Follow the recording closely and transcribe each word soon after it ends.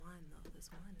this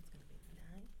wine is going to be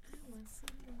nice. I want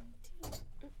some more tea.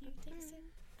 You take a sip,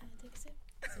 I take a sip.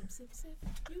 Sip, sip, sip.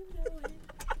 You know it.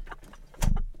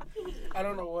 I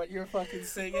don't know what you're fucking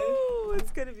singing. Ooh,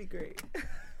 it's going to be great.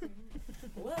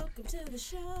 Welcome to the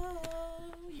show.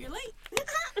 You're late.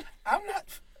 I'm not.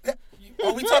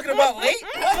 Are we talking about late,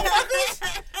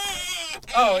 motherfuckers?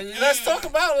 Oh, let's talk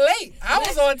about late. I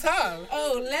was on time.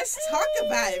 Oh, let's talk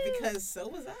about it because so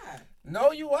was I.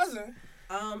 No, you wasn't.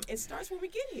 It starts when we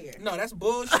get here. No, that's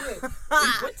bullshit.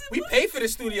 we pay for the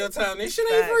studio time. This shit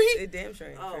ain't free. It damn sure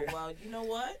ain't free. Oh, well, you know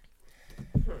what?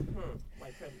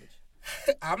 White privilege.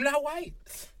 I'm not white.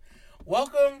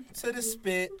 Welcome to the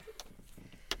spit.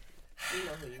 You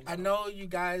know who you I know you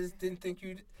guys didn't think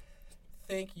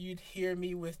you'd hear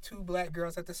me with two black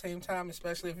girls at the same time,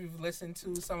 especially if you've listened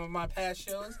to some of my past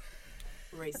shows.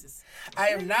 Racist. I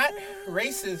am not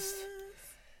racist.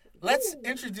 Let's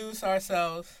introduce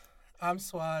ourselves. I'm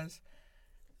Swaz,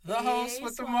 the host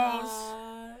with the most.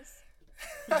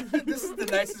 This is the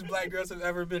nicest black girls have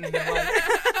ever been in their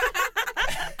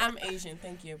life. I'm Asian.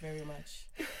 Thank you very much.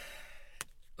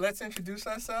 Let's introduce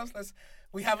ourselves.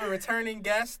 We have a returning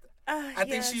guest. I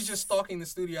think she's just stalking the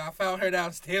studio. I found her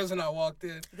downstairs when I walked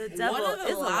in. The devil What are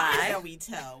the is a lies lie. that we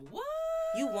tell? What?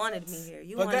 You wanted me here.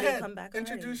 You But wanted go me ahead. to come back.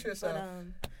 Introduce yourself.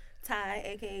 But, Ty,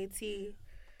 a.k.a. T,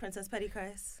 Princess Petty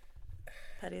Christ,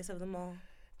 pettiest of them all,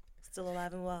 still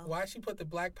alive and well. Why she put the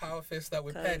black power fist up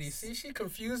with Petty? See, she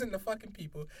confusing the fucking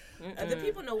people. The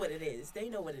people know what it is. They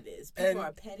know what it is. People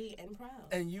are petty and proud.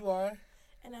 And you are?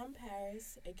 And I'm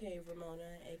Paris, a.k.a. Ramona,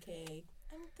 a.k.a.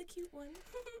 I'm the cute one.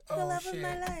 The love of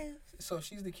my life. So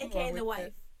she's the cute A.k.a. one. the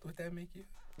wife. Would that make you?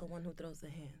 The one who throws the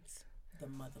hands. The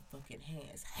motherfucking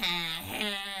hands.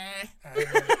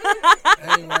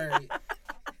 I ain't worried.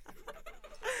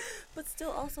 But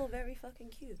still also very fucking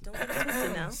cute. Don't get it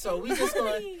twisted now. So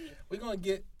we're gonna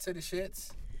get to the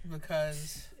shits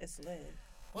because It's lit.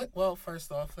 well,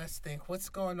 first off, let's think. What's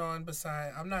going on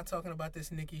beside I'm not talking about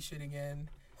this Nicki shit again.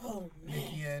 Oh, man.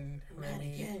 Nicki and Not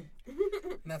Remy. again.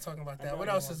 Not talking about I that. know What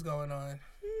I else won't. is going on?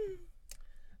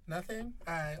 Nothing?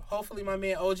 Alright. Hopefully my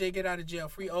man OJ get out of jail.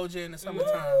 Free OJ in the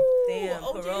summertime. Damn,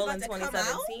 OJ parole about in to come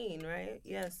 2017, right?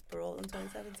 Yes, parole in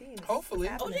 2017. Hopefully.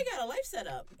 It's happening. OJ got a life set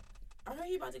up. I heard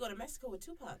he about to go to Mexico with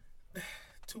Tupac.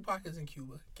 Tupac is in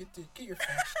Cuba. Get your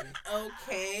facts straight.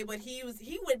 Okay, but he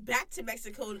went back to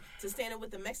Mexico to stand up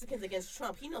with the Mexicans against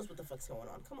Trump. He knows what the fuck's going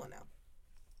on. Come on now.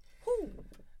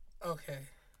 Okay.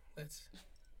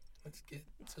 Let's get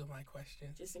to my question.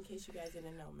 Just in case you guys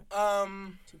didn't know.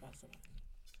 Tupac's alive.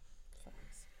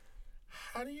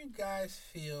 How do you guys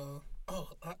feel? Oh,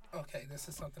 okay. This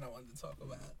is something I wanted to talk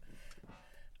about.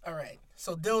 All right.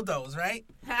 So dildos, right?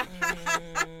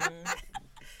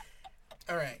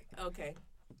 All right. Okay.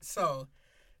 So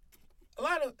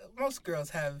most girls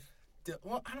have.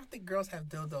 Well, I don't think girls have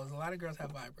dildos. A lot of girls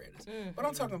have vibrators. But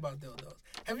I'm talking about dildos.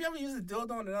 Have you ever used a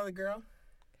dildo on another girl?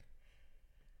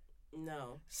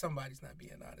 No. Somebody's not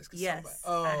being honest. Yes,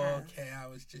 Oh, I have. okay. I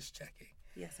was just checking.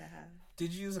 Yes, I have.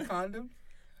 Did you use a condom?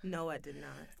 No, I did not.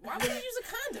 Why would you use a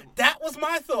condom? That was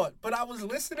my thought, but I was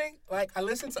listening. Like I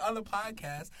listened to other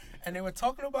podcasts, and they were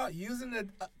talking about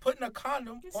putting a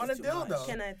condom This on is a too much. dildo.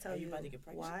 Can I Are tell you you about to get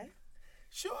pregnant? why?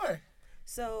 Sure.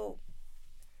 So,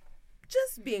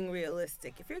 just being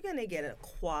realistic, if you're going to get a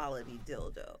quality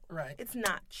dildo, Right. it's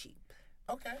not cheap.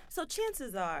 Okay. So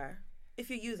chances are, if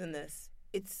you're using this,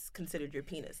 it's considered your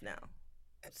penis now.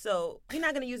 So you're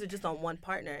not going to use it just on one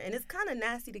partner. And it's kind of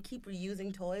nasty to keep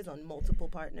reusing toys on multiple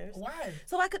partners. Why?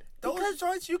 So I could... Those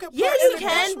joints you can put Yeah, in you the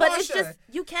can, but it's dishwasher. just...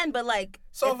 You can, but like,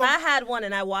 So if if I had one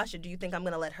and I wash it, do you think I'm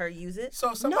going to let her use it?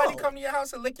 So if somebody No. come to your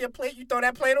house and lick your plate, you throw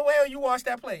that plate away or you wash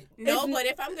that plate? No, but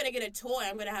if I'm going to get a toy,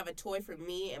 I'm going to have a toy for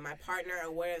me and my partner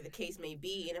or whatever the case may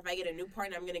be. And if I get a new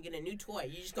partner, I'm going to get a new toy.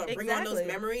 You just going to bring on those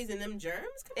Exactly. memories and them germs?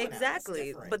 Come on now, that's Exactly.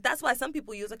 different. But that's why some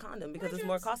people use a condom, because it's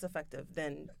more Measures. cost effective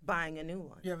than buying a new one.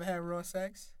 You ever had raw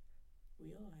sex?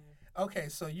 We all have. Okay,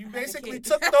 so you had a basically kid.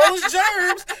 took those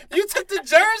germs. You took the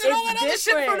germs and all that other It's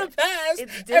shit from the different. past.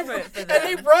 It's different for and them.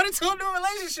 they brought it to a new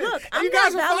relationship. Look, and I'm you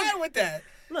guys were not fine with that.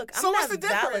 Look, So I'm what's not the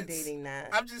difference? validating that.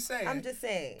 I'm just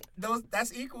saying.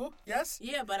 That's equal, yes?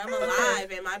 Yeah, but I'm alive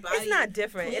and my body. It's not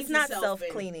different. cleans It's not itself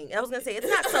and- self-cleaning. I was gonna say it's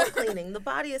not self-cleaning. The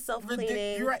body is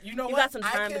self-cleaning. You're right. You know you what? got some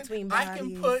time between bodies.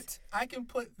 I can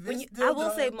put this I will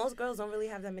dildo- say most girls don't really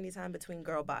have that many time between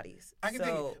girl bodies. I can so,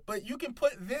 dig it. But you can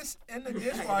put this in the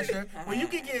dishwasher where you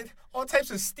can get all types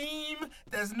of steam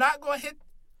that's not going to hit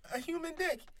a human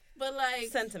dick. But like,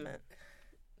 sentiment.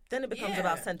 Then it becomes Yeah.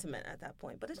 about sentiment at that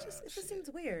point. But it just seems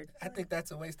weird. I think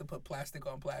that's a waste to put plastic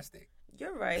on plastic.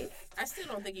 You're right. I still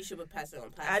don't think you should put plastic on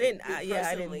plastic. I didn't Me do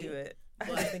personally, it.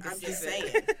 But think I'm it's just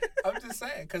stupid. saying. I'm just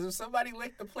saying, because if somebody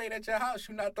licked the plate at your house,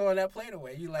 you're not throwing that plate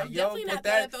away. You like, I'm yo, definitely put not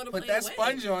gonna that throw the put plate that away.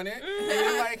 sponge on it, and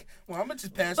you're like, well, I'm gonna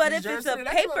just pass But these if germs it's to a the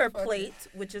next paper motherfucker. plate,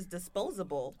 which is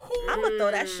disposable, I'm gonna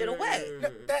throw that shit away. No,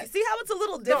 You that, see how it's a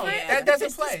little different? Yeah, that doesn't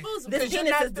it's play. disposable. This 'Cause you're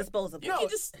penis not is disposable. You can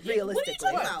just What are realistically. you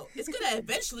talking about? It's gonna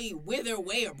eventually wither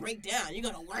away or break down.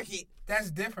 You're gonna work it.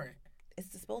 that's different. It's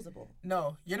disposable.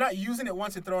 No, you're not using it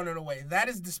once and throwing it away. That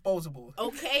is disposable.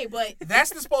 Okay, but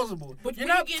That's disposable. But you're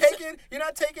when not you get you're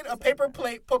not taking a paper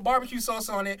plate, put barbecue sauce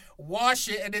on it, wash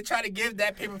it, and then try to give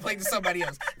that paper plate to somebody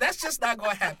else. That's just not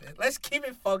gonna happen. Let's keep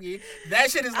it funky.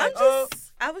 That shit is like,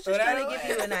 I was just throw that trying to give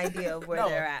away. you an idea of where no,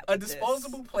 they're at. a with this.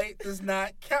 disposable plate does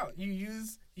not count. You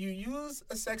use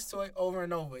a sex toy over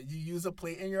and over. You use a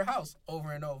plate in your house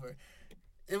over and over.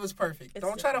 It was perfect. It's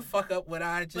Don't try to fuck up what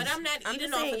I just. But I'm not I'm eating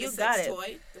just off saying, of the you sex got it.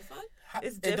 toy. The fuck?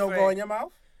 It's It don't go different. in your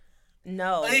mouth.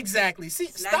 No. Exactly. See,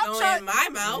 It's not stop going trying. in my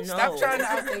mouth. No. Stop trying to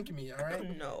outthink me. All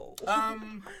right. No.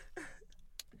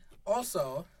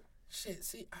 Also, shit.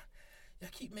 See, y'all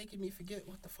keep making me forget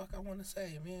what the fuck I want to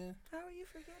say, man. How are you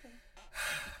forgetting?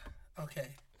 Okay.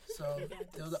 So,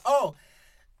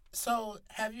 so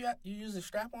have you used a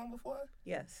strap-on before?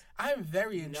 Yes. I am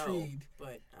very intrigued. No,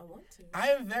 but I want to. I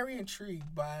am very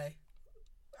intrigued by,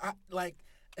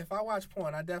 if I watch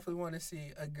porn, I definitely want to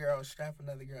see a girl strap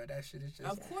another girl. That shit is just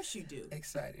Of course you do.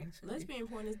 exciting. to me. Lesbian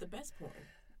porn is the best porn.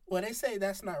 Well, they say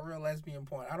that's not real lesbian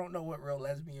porn. I don't know what real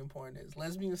lesbian porn is.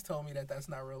 Lesbians told me that that's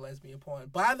not real lesbian porn.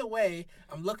 By the way,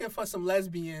 I'm looking for some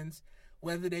lesbians,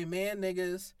 whether they man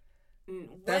niggas.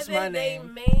 That's Whether my they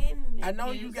name. man I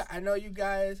know niggas- you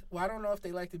guys. Well, I don't know if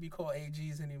they like to be called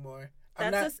AGs anymore.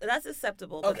 That's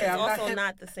acceptable, but Okay, it's I'm not also hip-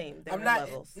 not the same. There I'm are not.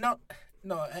 levels.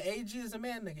 No, an AG is a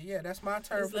man nigga. Yeah, that's my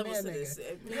term There's for levels man to nigga. this.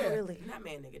 Yeah. Really? Not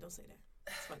man nigga. Don't say that.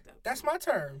 It's fucked up. That's my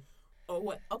term. Or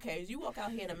what? Okay, you walk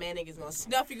out here and a man nigga's gonna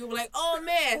snuff you. Be like, oh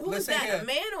man, who's Listen that? here. A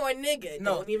man or a nigga?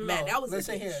 No, Don't even matter. That was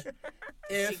listen a bitch.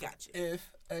 here. She got you.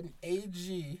 If an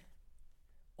AG,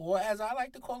 or as I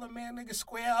like to call a man nigga,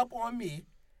 square up on me,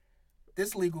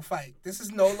 this legal fight. This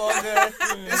is no longer.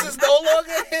 This is no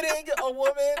longer hitting a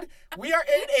woman. We are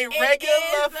in a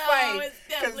regular fight. It's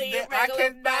definitely a I regular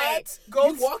cannot fight. go.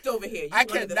 You walked over here. You I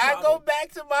wanted the cannot go problem.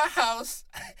 back to my house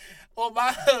or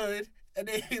my hood and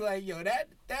they be like, yo, that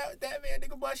man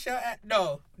nigga bust your ass.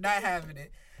 No, not having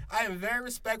it. I am very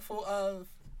respectful of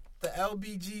the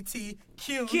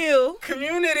LBGTQ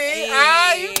community.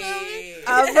 Hey. You feel me?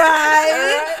 All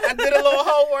right. I did a little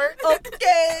homework.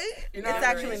 Okay. You know It's what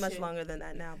I actually mean? much longer than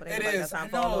that now, but It everybody got is. time I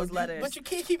for all know, those letters. but you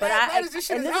can't keep But adding letters. This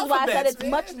shit and is this is why I said alphabets, it's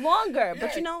man. much longer. Yeah.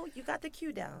 But you know, you got the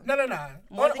Q down. No. More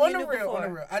than On you the knew real, before. on the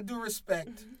real. I do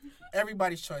respect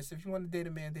everybody's choice. If you want to date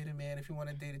a man, date a man. If you want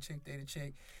to date a chick, date a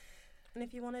chick. And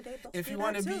if you want to date both, If do you that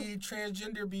want to too. be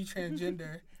transgender, be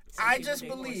transgender. Some I people just date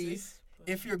believe horses, but-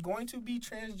 if you're going to be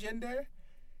transgender,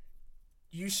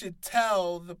 you should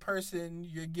tell the person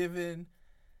you're giving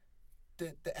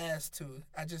the ass to.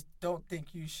 I just don't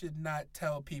think you should not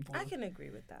tell people. I can agree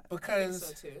with that. I think Because,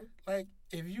 so too. like,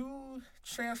 if you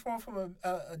transform from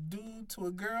a dude to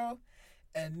a girl,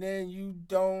 and then you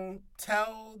don't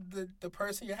tell the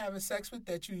person you're having sex with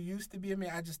that you used to be a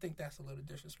man, I just think that's a little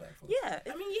disrespectful. Yeah.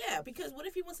 I mean, yeah, because what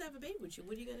if he wants to have a baby with you?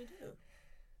 What are you gonna do?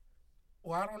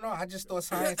 Well, I don't know. I just thought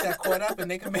science had caught up and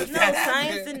they could make No, that happen.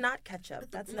 science did not catch up.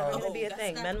 That's never No, going to be a that's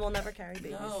thing. not- Men will never carry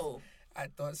babies. No, I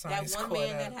thought that science one caught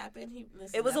man up. that happened.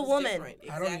 Listen, It was that a woman. different.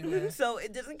 I don't Exactly. even- So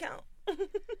it doesn't count.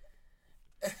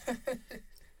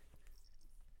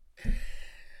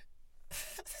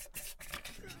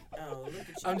 Oh, look at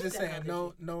you. I'm What just the hell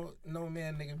saying, did no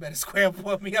man nigga better square up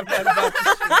on me. I'm not about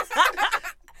this shit.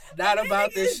 Not you-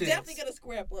 about Nigga this is shit. definitely gonna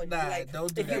square up on you. Nah, Like,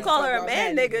 don't do If that. you call her a Talk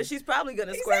man about nigga, that she's probably going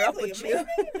to square up with you.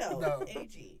 No, No.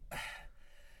 AG.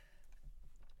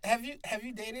 Have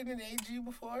you dated an AG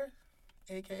before?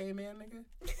 AKA man nigga?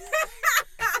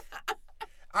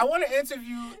 I want to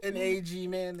interview an AG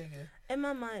man nigga. In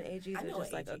my mind, AGs I are know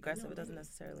just an like AG, aggressive. no, It doesn't yeah.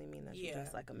 necessarily mean that Yeah. you're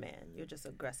just like a man. You're just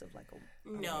aggressive like a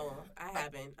No, woman. I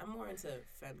haven't. I'm more into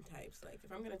femme types. Like,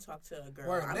 if I'm gonna talk to a girl,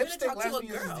 Word, I'm lipstick gonna talk to a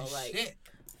lesbians girl. is the Like, shit.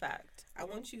 Fact. I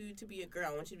want you to be a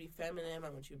girl. I want you to be feminine. I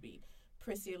want you to be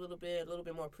prissy a little bit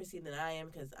more prissy than I am,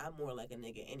 because I'm more like a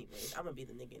nigga anyways. I'm gonna be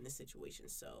the nigga in this situation.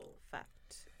 So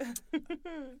Fact.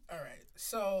 All right.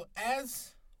 So,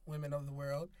 as women of the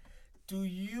world,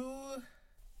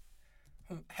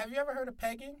 have you ever heard of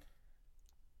pegging?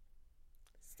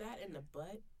 stat in the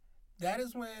butt. That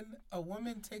is when a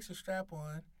woman takes a strap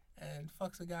on and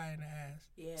fucks a guy in the ass.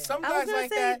 Yeah. Some I was guys gonna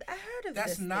like say, that. I heard of That's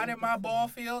this not thing in my before. ball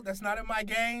field. That's not in my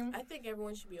game. I think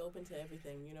everyone should be open to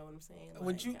everything. You know what I'm saying?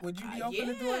 Would you be open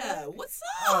to doing Yeah. that? What's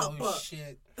up? Oh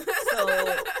shit! So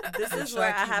this is Should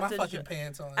where I I keep have my to. fucking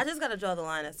pants on? I just gotta draw the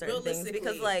line at certain things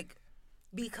because, Realistically.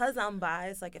 because I'm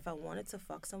biased. Like, if I wanted to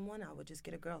fuck someone, I would just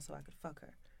get a girl so I could fuck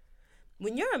her.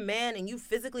 When you're a man and you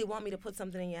physically want me to put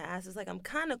something in your ass, it's like I'm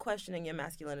kind of questioning your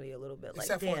masculinity a little bit. Like,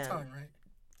 Except damn, for a tongue, right?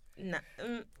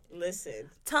 nah, Listen,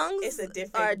 tongues it's a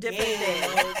different are a different game.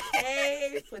 thing.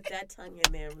 Okay, put that tongue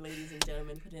in there, ladies and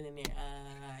gentlemen. Put it in there.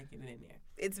 Get it in there.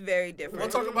 It's very different. We'll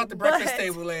talk about the breakfast But-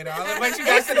 table later. I'll invite you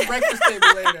guys to the breakfast table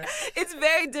later. It's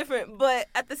very different, but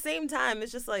at the same time,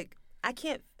 it's just like I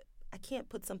can't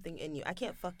put something in you. I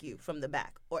can't fuck you from the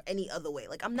back or any other way.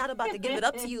 Like, I'm not about to give it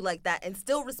up to you like that and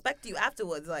still respect you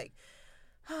afterwards. Like,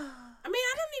 I mean,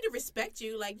 I don't need to respect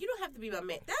you. Like, you don't have to be my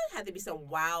man. That had to be some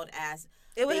wild ass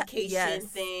it would vacation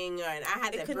thing, and I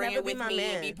had It to could bring never it be with my me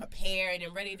and man. be prepared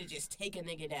and ready to just take a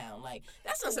nigga down. Like,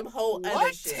 that's not some whole other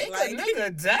What? shit. Take Like, a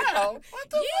nigga down? What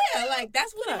the yeah, like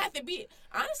that's what it had to be.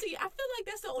 Honestly, I feel like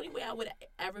that's the only way I would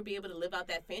ever be able to live out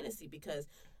that fantasy, because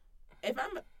if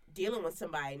I'm dealing with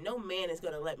somebody, no man is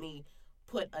gonna let me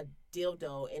put a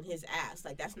dildo in his ass.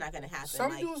 Like, that's not gonna happen.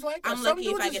 Some like, dudes like that. I'm Some lucky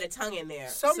if dudes I is- get a tongue in there.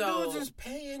 Some so, dudes is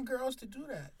paying girls to do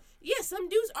that. yeah, some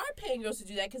dudes are paying girls to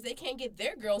do that because they can't get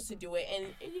their girls to do it, and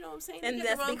you know what I'm saying. They and get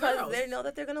that's the wrong because girls. they know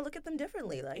that they're gonna look at them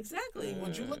differently. Like, Exactly.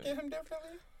 Would you look at him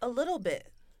differently? a little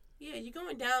bit. Yeah, you're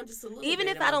going down just a little. Even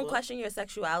bit if in I my don't book. question your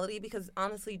sexuality, because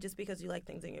honestly, just because you like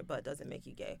things in your butt doesn't make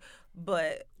you gay.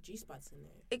 But G-spots in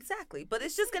there. exactly. But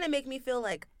it's just gonna make me feel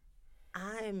like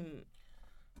I'm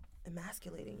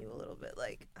emasculating you a little bit.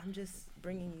 Like, I'm just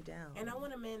bringing you down. And I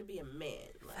want a man to be a man.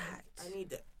 Like, Fact. I need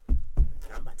to.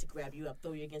 I'm about to grab you up,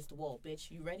 throw you against the wall, bitch.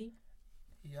 You ready?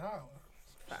 Yo.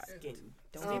 Getting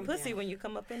Don't thrown be pussy down. when you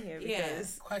come up in here, Yeah.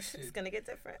 because Question. it's gonna get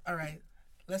different. All right.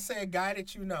 Let's say a guy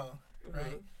that you know,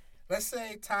 right? Let's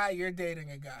say, Ty, you're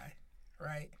dating a guy,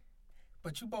 right?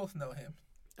 But you both know him.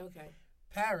 Okay.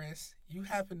 Paris, you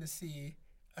happen to see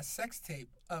a sex tape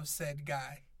of said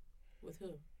guy. With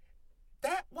who?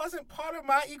 That wasn't part of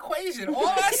my equation. All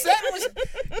I said was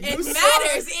It you saw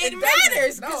matters. It doesn't.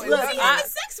 matters. No, Because it who's doesn't. he having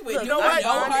sex with? look, You know our what?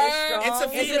 bond is strong. It's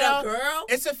a Is it female. a girl?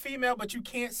 It's a female, but you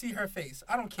can't see her face.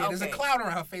 I don't care. There's a Okay. cloud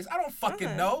around her face. I don't fucking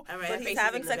Okay. know. All right. But face he's is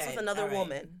having in the sex with bed. another All right.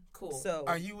 woman. Cool. So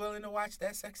Are you willing to watch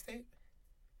that sex tape?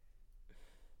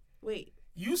 Wait,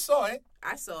 You saw it.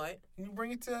 I saw it. You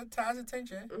bring it to Ty's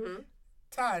attention. Mm-hmm.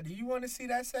 Ty, do you want to see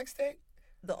that sex tape?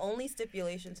 the only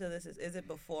stipulation to this is it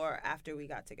before or after we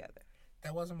got together?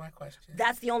 That wasn't my question.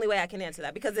 That's the only way I can answer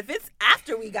that. Because if it's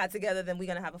after we got together, then we're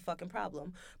going to have a fucking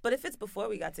problem. But if it's before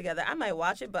we got together, I might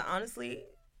watch it. But honestly,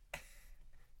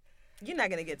 you're not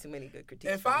going to get too many good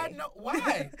critiques. If from I me. know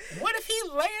why, what if he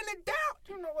laying it down?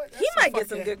 You know what? He That's might a get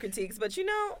some fucking- good critiques. But you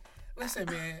know, Listen,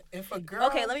 man. If a girl.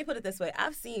 okay, let me put it this way.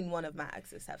 I've seen one of my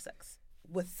exes have sex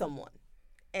with someone.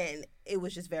 And it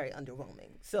was just very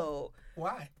underwhelming. So,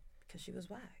 Why? because she was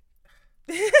whack.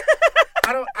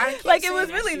 I can't Like, it say was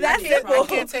that really shit. that I can't- simple. I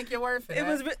can't take your word for that. It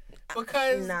was...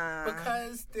 because Nah.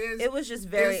 because there's It was just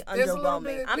very there's a little underwhelming.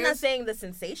 bit- I'm not there's- saying the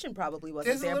sensation probably wasn't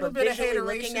there's a there, little but bit of visually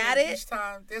hateration looking at in it, each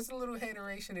time. There's a little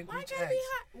hateration in Why each gotta ex. be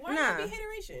hot? Why Nah. gotta be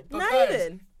hateration? not Because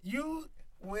even. You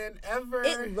whenever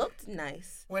It looked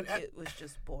nice. When- It was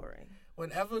just boring.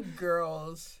 whenever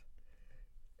girls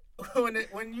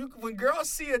when girls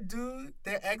see a dude,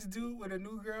 their ex dude with a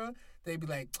new girl, they be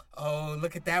like, "Oh,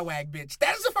 look at that whack bitch."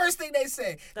 That's the first thing they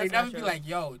say. They That's not never be true. like,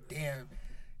 "Yo, damn,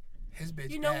 his bitch."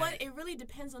 You know bad." what? It really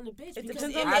depends on the bitch. It because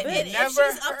depends if, on the if- bitch. if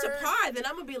Never she's up to heard- par, then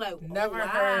I'm gonna be like, Never wow.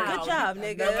 heard- Good job, I've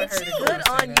nigga. never heard a girl Good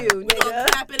say on that. you, We gonna nigga.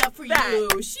 clap it up for Fact.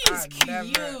 you. She's I've cute.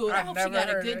 never- I I've hope she never got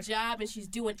a heard good it. job and she's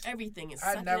doing everything and I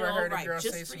sucking never it all heard a right girl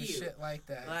just say for some you. shit like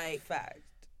that. Like, Fact.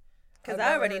 Because I've I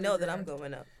never already heard know a that girl- I'm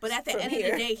going up. but at the from end here.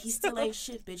 of the day, he still ain't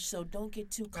shit, bitch. So don't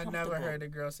get too I comfortable. never heard a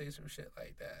girl say some shit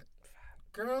like that.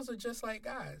 Girls are just like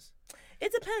guys.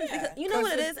 It depends. Yeah, Because you know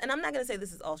what it 'cause is? And I'm not going to say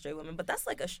this is all straight women, but that's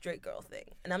like a straight girl thing.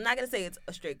 And I'm not going to say it's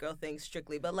a straight girl thing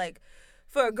strictly, but like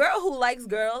for a girl who likes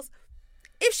girls,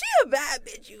 if she a bad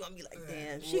bitch, you're going to be like,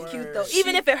 damn, she cute Word. though.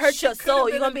 Even if it hurts She your could've soul,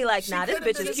 been you're going a- to be like, she nah, this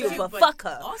could've bitch been is a cute, cute, but but fuck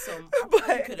her. Awesome. But-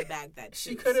 I could have bagged that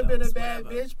She too, could have so been a it's bad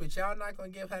whatever. bitch, but y'all not gonna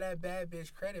give her that bad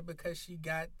bitch credit because she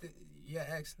got your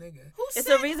ex nigga. Who It's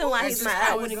said the reason why who he's said my I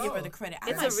ex. wouldn't give her Go. the credit. I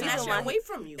It's might a snatch reason it why away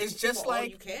from you. It's just for all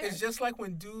like you care. it's just like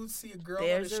when dudes see a girl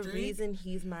There's on a the street. reason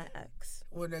he's my ex.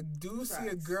 When a dude see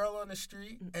a Facts. girl on the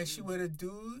street and she with a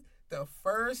dude, the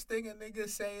first thing a nigga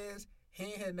say is, "He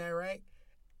ain't hitting that right."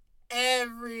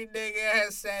 Every nigga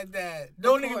has said that.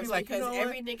 No Of nigga be course, like, you because know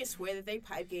every what? nigga swear that they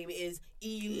pipe game is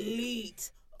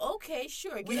elite. Okay,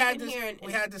 sure. We had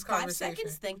this 5 conversation.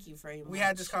 seconds. Thank you very much. We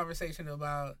had this conversation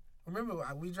about. Remember,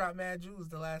 we dropped Mad Jews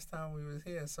the last time we was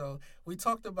here, so we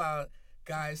talked about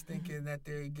guys thinking that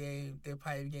their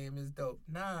pipe game is dope.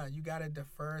 Nah, you gotta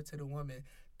defer to the woman.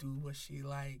 Do what she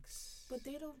likes. But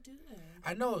they don't do that.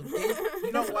 I know.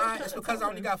 You know why? It's because I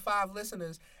only got 5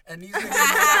 listeners, and these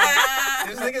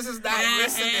niggas is not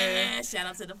listening. Shout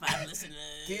out to the 5 listeners.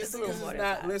 These niggas is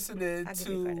not listening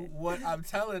to what I'm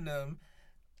telling them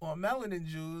on Melanin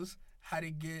Jews how to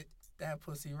get that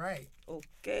pussy right.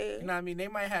 Okay. You know what I mean? They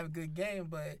might have good game,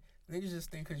 but niggas just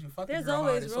think because you fucking there's real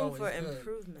always hard, it's room always for good.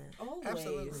 improvement. Always.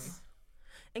 Absolutely.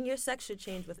 And your sex should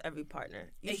change with every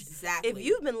partner. Exactly. If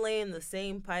you've been laying the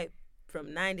same pipe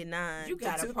from 99 you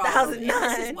got to a problem. 2009,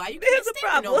 And this is why you there's can't a stick to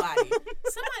problem. nobody.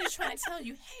 Somebody's trying to tell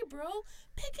you, hey, bro,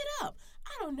 pick it up.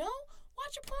 I don't know.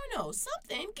 Watch a porno.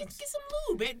 Something. Get some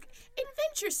lube.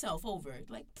 Invent yourself over it.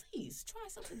 Like, please, try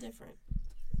something different.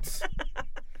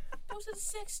 Go to the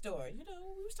sex store. You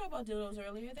know, we was talking about dildos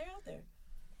earlier. They're out there.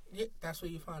 Yeah, that's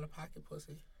where you find a pocket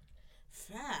pussy.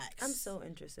 Facts. I'm so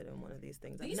interested in one of these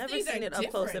things. These I've never things seen are it up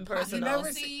close different. and personal. You never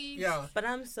Pussy. see, yo. But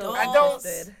I'm so Dogs.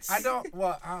 interested. I don't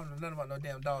know nothing about no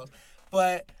damn dogs,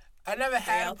 but I never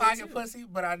had a out there pocket too. pussy,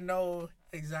 but I know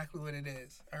exactly what it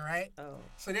is. All right. Oh.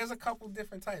 So there's a couple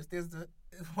different types. There's the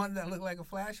one that look like a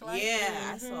flashlight.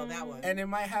 Yeah, I saw that one. And it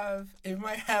might have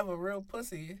a real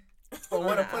pussy, or On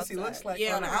what a the pussy outside. looks like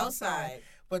Yeah, on the outside.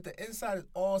 But the inside is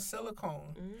all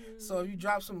silicone. So if you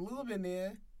drop some lube in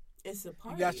there, It's a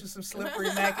party. you got you some slippery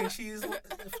mac and cheese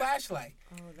flashlight.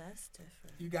 Oh, that's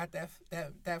different. You got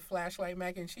that flashlight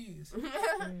mac and cheese.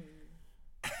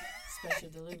 Special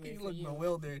delivery You for look you.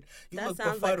 bewildered. You That look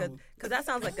sounds like befuddled. because that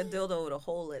sounds like a dildo with a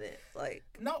hole in it, like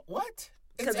No, what?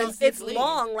 because a- it's lead.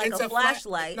 long like it's a fla-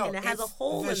 flashlight, no, and it has a it's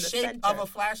hole in the shape center. of a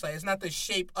flashlight. It's not the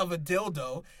shape of a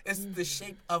dildo. It's the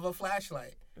shape of a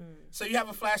flashlight. So you have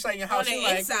a flashlight in your On house. the You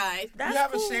like inside. That's you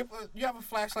have cool, you have a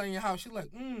flashlight in your house. You're like,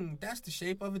 that's the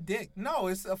shape of a dick. No,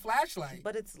 it's a flashlight.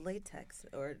 but it's latex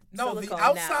or No, silicone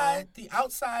the now.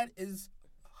 outside is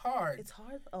hard. It's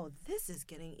hard. Oh, this is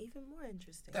getting even more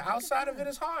interesting. The Look at outside of that. it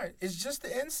is hard. It's just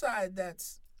the inside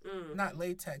that's Mm. not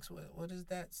latex. What is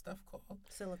that stuff called?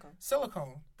 silicone.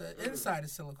 Silicone. The inside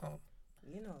is silicone.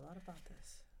 You know a lot about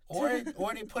this. Or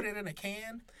they put it in a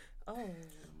can. Oh,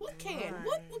 What can? my.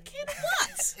 What can of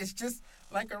what? It's just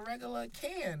like a regular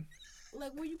can.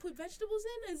 Like where you put vegetables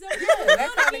in? Is that Yeah,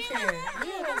 that kind of can. Yeah,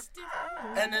 Yeah. that's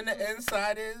different. And then the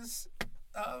inside is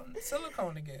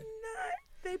silicone again. Not.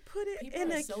 They put it People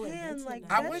in are a so can inventive like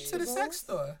now. I went to the vegetables. sex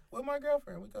store with my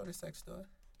girlfriend. We go to the sex store.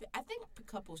 I think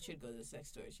couples should go to the sex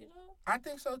stores. You know, I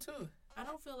think so too. I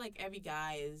don't feel like every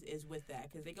guy is with that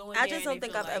because they go in I there just and don't they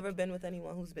think feel I've like, ever been with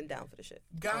anyone who's been down for the shit.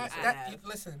 Guys, I have.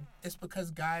 listen. It's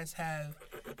because guys have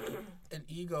an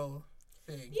ego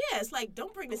thing. Yeah, it's like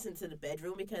don't bring this into the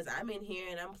bedroom because I'm in here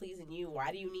and I'm pleasing you.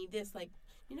 Why do you need this? Like,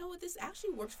 you know what? This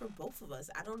actually works for both of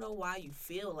us. I don't know why you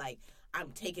feel like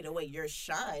I'm taking away your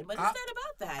shine, but it's not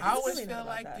about that. I It's always really not feel about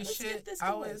like that. the Let's shit. get this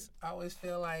I going. always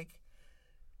feel like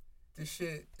the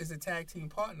shit is a tag team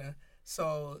partner.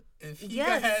 So if he Yes.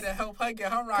 go ahead and help her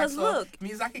get her 'Cause rocks off, look,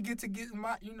 means I could get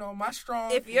my my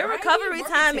strong. If your Right? recovery Working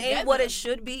time ain't what together. it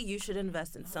should be, you should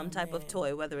invest in some type of man.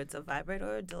 toy, whether it's a vibrator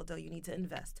or a dildo. You need to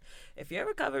invest. If your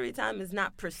recovery time is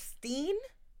not pristine,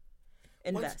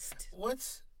 invest.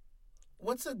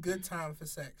 What's a good time for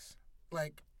sex?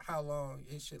 Like how long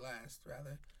it should last,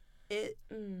 rather.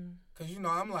 Because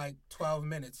I'm like 12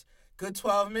 minutes. Good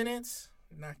 12 minutes,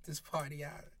 knock this party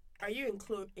out. Are you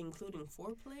including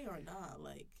foreplay or not?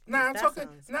 Like, Nah, I'm That talking.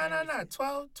 sounds Nah.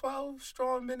 crazy. 12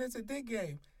 strong minutes a dick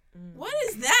game. what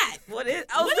is that? What is?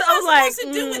 What I was like,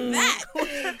 supposed to do with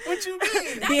that? What you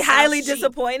mean? That be sounds highly cheap.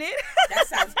 disappointed. That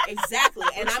sounds exactly.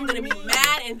 And What I'm you gonna be mean?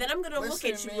 mad, and then I'm gonna look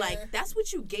Listen, at you man. like, "That's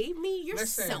what you gave me. You're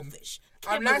Listen, selfish.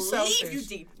 I'm Can't not believe selfish. you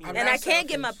gave me I'm that." And not I can't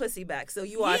get my selfish. pussy back, so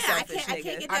you are Yeah, selfish, I nigga.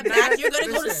 can't get I'm that not- back. You're gonna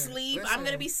go to listen, sleep. I'm listen.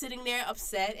 gonna be sitting there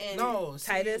upset and No,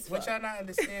 Tight as what fuck. y'all not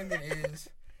understanding is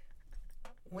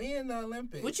we in the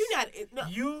Olympics. What you not? No.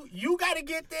 You got to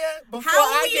get there before How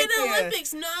are I we get in the there.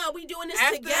 Olympics? No, we doing this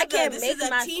After- together. I can't this make is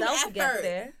a team myself effort. get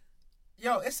there.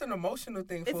 Yo, it's an emotional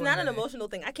thing. It's for not a an minute. emotional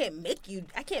thing. I can't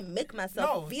make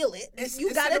myself No, feel it. It's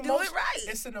You gotta an do it emotion- right.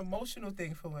 It's an emotional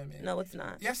thing for women. No, it's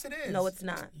not. Yes, it is. No, it's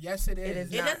not. Yes, it is. It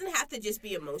is It not. doesn't have to just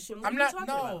be emotion. What I'm are not. you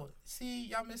talking No. about? See,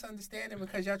 y'all misunderstanding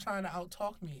because y'all trying to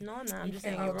out-talk me. No, I'm not. I'm You just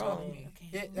can't saying you're out-talk wrong. me.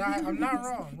 Okay. Yeah, I'm not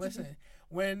wrong. Listen,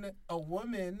 when a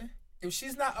woman, if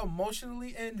she's not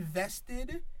emotionally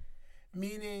invested,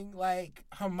 meaning like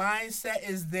her mindset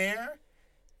is there.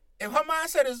 If her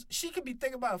mindset is, she could be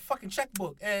thinking about a fucking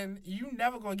checkbook, and you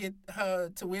never gonna get her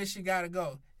to where she gotta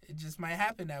go. It just might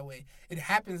happen that way. It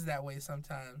happens that way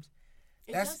sometimes.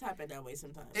 It does happen that way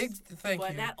sometimes. Thank you.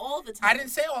 But not all the time. I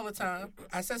didn't say all the time.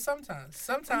 I said sometimes.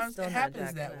 Sometimes it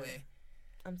happens that way.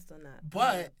 I'm still not.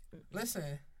 But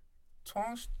listen,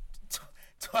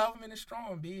 12 minutes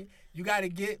strong, B. You gotta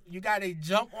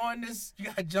jump on this. You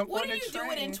gotta jump what on the train. What are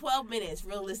you doing in 12 minutes,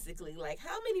 realistically? Like,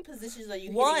 how many positions are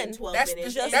you One. hitting in 12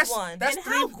 minutes? Just one. That's and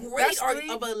three, how great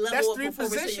of a level of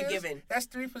performance are you giving? That's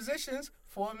 3 positions,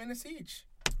 4 minutes each.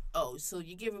 Oh, so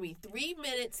you're giving me 3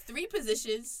 minutes, 3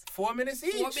 positions. 4 minutes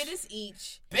each. 4 minutes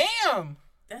each. Bam!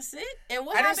 That's it? And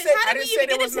what happens? How do we even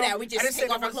get into that? We just take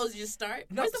off our clothes and just start?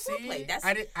 No, where's the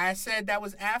foreplay? I said that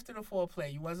was after the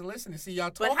foreplay. You wasn't listening. See,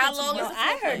 y'all talking But how long too is much.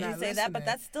 I heard you say listening. that, but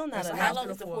that's still not That's enough. How long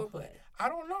is the foreplay? I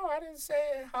don't know. I didn't say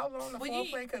how long the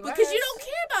foreplay could last. Because you don't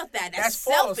care about that. That's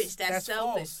selfish. False. That's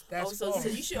selfish. That's so false.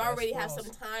 you should already have some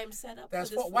time set up. That's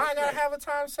for this why I gotta foreplay. have a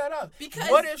time set up. Because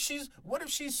what if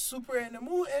she's super in the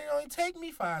mood and it only take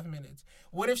me 5 minutes?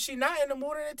 What if she not in the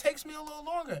mood and it takes me a little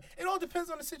longer? It all depends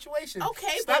on the situation.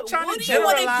 Okay, Stop but trying what to do you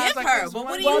want to generalize give like her? this But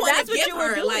one- what do you Well, want that's to what give you were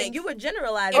her? doing. Like, You were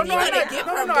generalizing. if you're I gonna didn't- give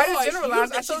no, her no, I more, didn't generalize. you I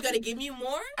think she's told gonna you- give you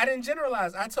more? I didn't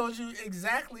generalize. I told you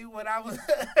exactly what I was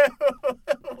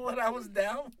what I was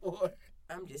down for.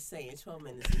 I'm just saying, 12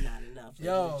 minutes is not enough.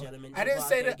 Yo, ladies and gentlemen. I didn't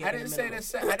say that. Give I it a didn't say minimum.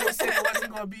 that. I didn't say it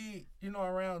wasn't gonna be,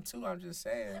 around 2. I'm just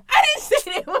saying I didn't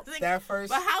say it wasn't. that first.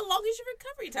 But how long is your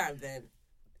recovery time then?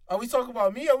 Are we talking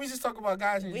about me or are we just talking about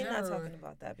guys in We're general? not talking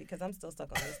about that because I'm still stuck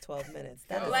on this 12 minutes.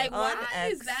 That is Like, why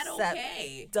is that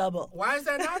okay? Double. Why is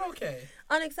that not okay?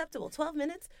 Unacceptable. 12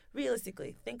 minutes?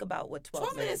 Realistically, think about what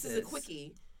 12 minutes is a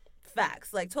quickie.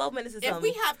 Facts. Like 12 minutes is If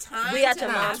we have time we at to your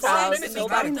have mom's 12 house, minutes is not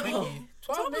nobody a knows. quickie.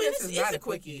 12 minutes is not a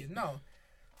quickie. No.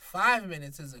 5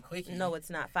 minutes is a quickie. No, it's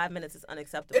not. 5 minutes is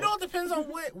unacceptable. It all depends on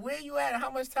where you at and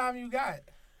how much time you got.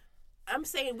 I'm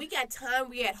saying we got time,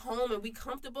 we at home, and we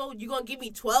comfortable. You gonna give me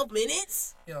 12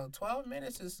 minutes? 12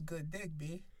 minutes is good dick,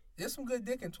 B. There's some good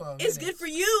dick in 12 minutes. It's good for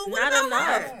you. What Not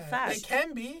about her? enough. Facts. It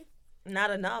can be. Not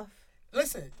enough.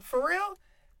 Listen, for real,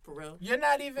 For real. you're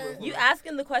not even. You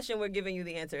asking the question, we're giving you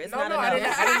the answer. It's not I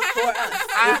enough. didn't For us.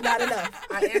 It's not enough.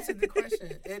 I answered the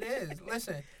question. It is.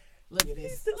 Listen, Look at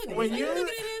this. Look at When this. you- Look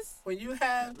at this. when you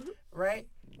have right,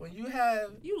 when you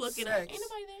have You looking sex, at? Ain't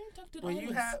nobody there. Talk to the when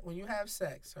you homies. have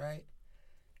sex, right?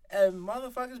 And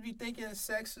motherfuckers be thinking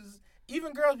sex is.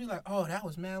 Even girls be like, "Oh, that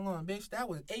was mad long, bitch. That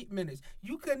was 8 minutes.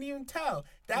 You couldn't even tell.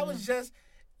 That was just."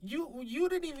 You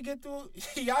didn't even get through.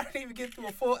 Y'all didn't even get through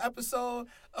a full episode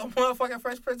of motherfucking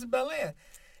Fresh Prince of Bel-Air.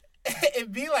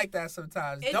 It be like that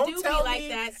sometimes. It Don't do be tell like me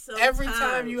that every time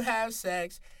sometimes. you have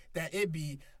sex that it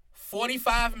be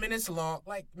 45 minutes long.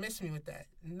 Like, miss me with that.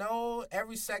 No,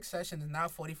 every sex session is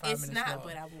not 45 It's minutes not, long.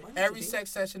 but I want it Every to be.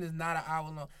 sex session is not an hour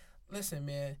long. Listen,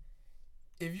 man.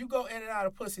 If you go in and out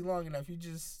of pussy long enough, you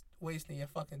just wasting your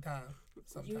fucking time.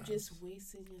 Sometimes. You just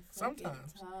wasting your fucking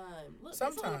Sometimes. time. Look, it's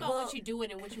all Sometimes. about what you're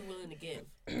doing and what you're willing to give.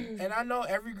 And I know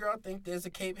every girl think there's a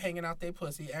cape hanging out their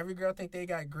pussy. Every girl think they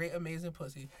got great, amazing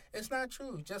pussy. It's not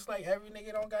true. Just like every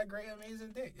nigga don't got great,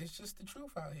 amazing dick. It's just the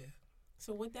truth out here.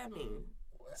 So what that mean?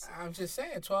 I'm just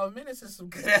saying, 12 minutes is some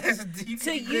good ass deep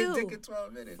To you. dick in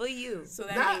 12 minutes. For you. So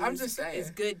that Nah, means I'm just saying. it's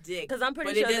good dick. Because I'm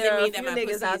pretty But it sure doesn't there are a mean few that my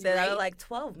niggas pussy out is there that great. are like,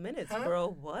 12 minutes, Huh? bro.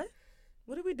 What?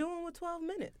 What are we doing with 12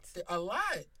 minutes? A lot.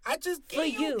 I just For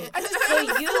gave you. I just For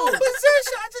gave you you. 4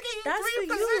 positions. I just gave you That's 3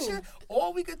 for you. positions.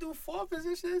 Or we could do 4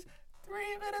 positions,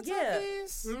 3 minutes Yeah.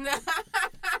 apiece. Nah.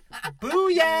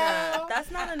 Booyah. Nah,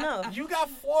 that's not enough. You got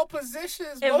 4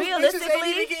 positions. And Most bitches ain't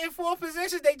realistically- even getting 4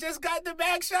 positions. They just got the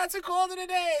back shots and called it a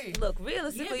day. Look,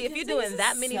 realistically, Yeah, if you're because doing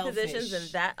that many selfish. positions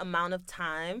in that amount of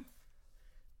time,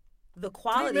 the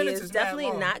quality minutes is is mad definitely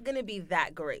long. not going to be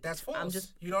that great. That's false. I'm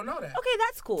just You don't know that. okay.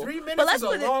 That's cool. 3 But minutes let's is a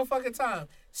put it- long fucking time.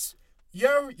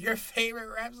 Your favorite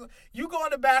rap song. You go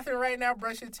in the bathroom right now,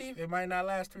 brush your teeth. It might not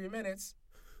last 3 minutes.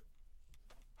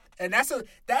 And that's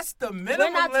the We're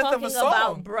minimum not length of talking a song.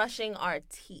 about brushing our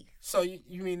teeth. So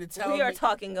you mean to tell We me? are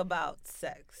talking about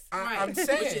sex. I'm Which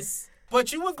saying. is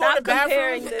But you would go Stop to the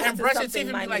comparing bathroom this and to brush your something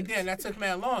teeth and be like, minute. damn, that took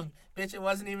man long. Bitch, it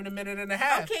wasn't even a minute and a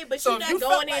half. Okay, but So you're if not you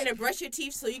going felt in to brush your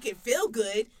teeth so you can feel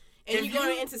good. And If you're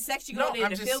going you- into sex, you're No, going in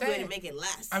I'm to just feel good saying. and make it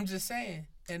last. I'm just saying,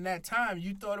 in that time,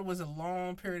 you thought it was a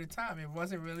long period of time. It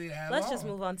wasn't really that Let's long. just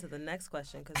move on to the next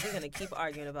question because we're going to keep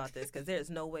arguing about this because there's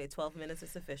no way 12 minutes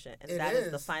is sufficient. And It that is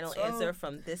the is. final So- answer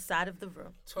from this side of the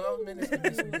room. 12 minutes to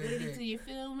be some good Do dick. you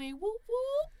feel me? Whoop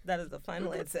whoop. That is the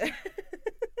final answer.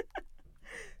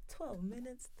 12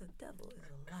 minutes, the devil is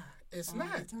a lie. It's All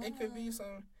not. the It could be time.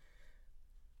 some.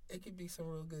 It could be some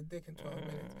real good dick in 12 Mm.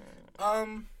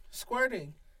 minutes.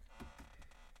 Squirting.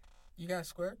 You got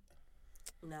squirt?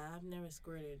 Nah, I've never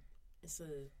squirted. It's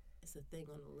a thing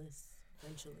on the list.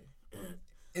 Eventually.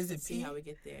 Is it Let's see pee? how we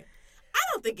get there. I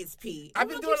don't think it's pee. I've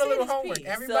been Everyone doing a keeps little saying it's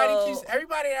homework. pee.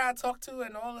 Everybody that I talk to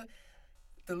and all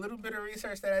the little bit of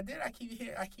research that I did, I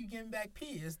keep getting back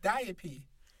pee. It's diet pee.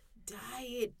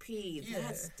 Diet pee. Yeah.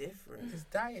 That's different. It's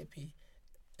diet pee.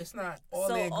 It's not all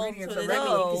So, the ingredients So are does that mean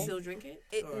regular you can pee. still drink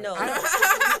it? Or- No.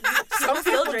 Some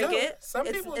Still people drink do. it. Some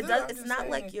people do. I'm It's just not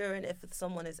like saying. urine if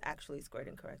someone is actually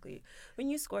squirting correctly. When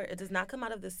you squirt, it does not come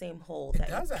out of the same hole It that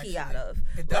does you actually. pee out of.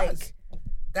 It does.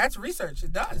 That's research.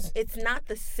 It does. It's not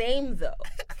the same though.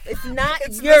 It's not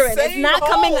It's the urine. It's same not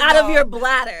coming hole, out of though. your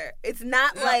bladder. It's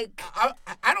not like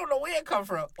I don't know where it come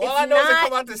from. All It's I know is it not-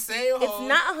 come out the same hole. it's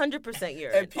not 100%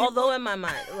 urine. And people- Although in my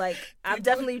mind, like I've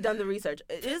definitely done the research.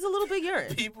 It is a little bit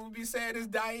urine. People be saying it's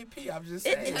diet pee. I'm just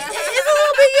It saying. is a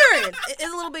little bit urine. It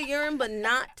is a little bit urine, but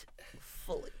not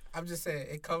fully. I'm just saying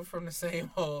it comes from the same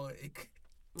hole.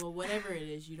 Well, whatever it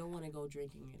is, you don't want to go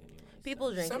drinking it anyway.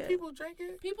 People drink Some it. people drink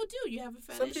it. People do. You have a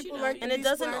fetish. Some people you know, like you- to And it be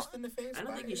doesn't- splashed in the face. I don't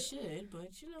by think you it. should,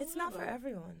 but you know. It's not for whatever.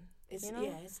 everyone. It's you know?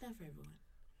 Yeah, it's not for everyone.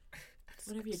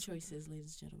 Whatever your choice is,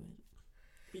 ladies and gentlemen,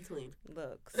 be clean.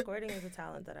 Look, squirting is a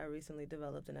talent that I recently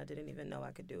developed, and I didn't even know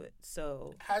I could do it.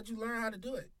 So, How'd you learn how to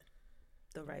do it?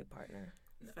 the right partner.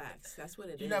 Facts. That's what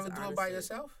it is. You never do it by honestly.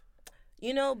 yourself?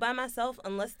 You know, by myself,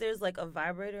 unless there's like a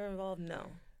vibrator involved, no.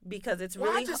 Because it's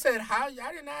Well, really I just said how.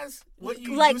 I didn't ask what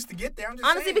you Like, used to get there. I'm just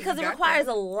honestly saying, because you it got requires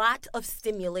there. a lot of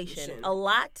stimulation, Stimulation. a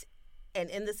lot, and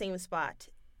in the same spot,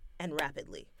 and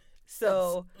rapidly.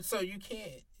 So So you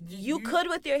can't. you could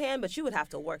with your hand, but you would have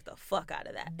to work the fuck out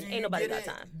of that. do Ain't you nobody get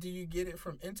got it- time. Do you get it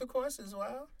from intercourse as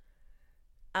well?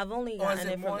 I've only Or is gotten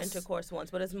it it more from intercourse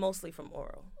once, but it's mostly from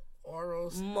oral.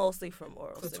 Oral, Mostly from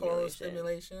oral clitoral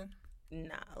stimulation. stimulation.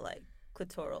 Nah, like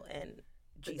clitoral and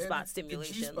The G-spot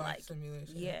stimulation. G-spot Like,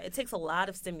 stimulation. yeah, it takes a lot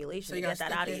of stimulation So to you get gotta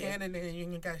that out stick of your you. hand in there and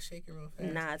you gotta shake it real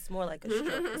fast. Nah, it's more like a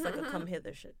stroke. It's like a come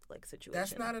hither shit like situation.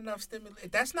 That's not enough stimulation.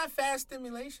 That's not fast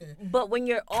stimulation. But when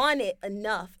you're on it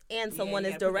enough and Yeah, someone you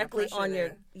is gotta put that directly pressure on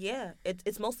your there.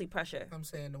 it's mostly pressure. I'm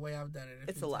saying the way I've done it.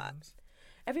 It's few a lot. times.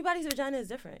 Everybody's vagina is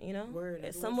different, you know. Word, Some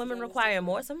everyone's women vagina's require different.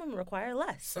 more, some women require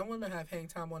less. Some women have hang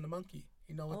time on the monkey.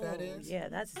 You know what that Oh, is? yeah,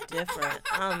 that's different.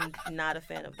 I'm not a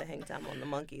fan of the hang time on the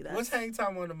monkey. What's hang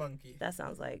time on the monkey? That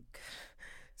sounds like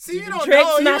See, you do the don't drapes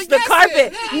know. You smash were the guessing.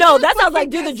 carpet. Yeah, No, you that sounds like fucking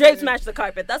do the guessing. drapes smash the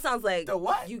carpet. That sounds like The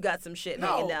what? you got some shit No,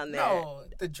 hanging down there. No,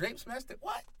 the drapes smash the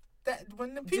what? That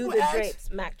when the Do people the ask,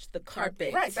 drapes match the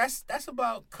carpet? right? That's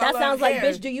about color That sounds of like,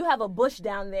 hair. bitch, do you have a bush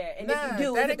down there? And Nah, if you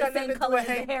do, that is ain't it got the nothing same to do color with as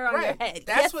the hang- hair on right. your head?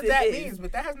 That's Yes, what it that is. means,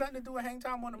 but that has nothing to do with hang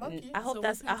time on the monkey. I hope So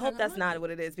that's what's hang time on not monkey? what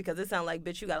it is because it sounds like,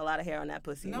 bitch, you got a lot of hair on that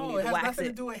pussy. No, you it need to has wax nothing it.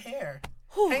 to do with hair.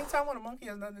 Whew. Hang time on a monkey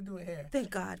has nothing to do with hair. Thank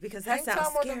God, because that Hang sounds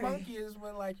time on scary. the monkey is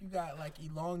when like you got like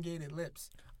elongated lips.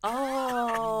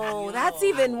 Oh, Yo. that's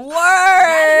even That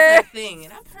worse. is a thing,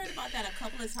 and I've heard about that a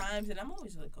couple of times, and I'm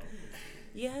always like, oh.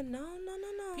 Yeah, no.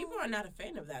 People are not a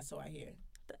fan of that, so I hear.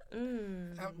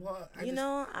 You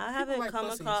know, I haven't like come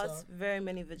pussy, across so. very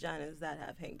many vaginas that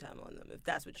have hang time on them, if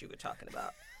that's what you were talking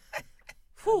about.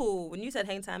 Whew, when you said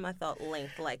hang time, I thought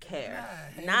length like hair,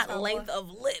 Nah, hang not time length on- of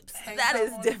lips. Hang That time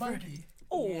is on the different. monkey.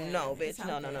 Oh, Yeah, no, it's bitch.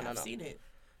 No. out there. I've seen it.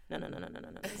 No.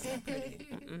 It's not pretty.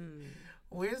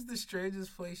 Where's the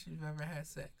strangest place you've ever had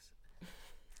sex?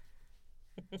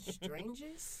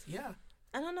 Strangers? Yeah.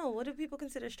 I don't know. What do people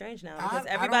consider strange now? I Because don't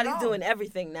everybody's know. doing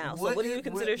everything now. So what do you is-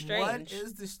 consider What strange?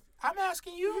 is this? I'm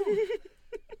asking you.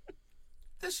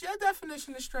 This your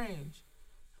definition of strange.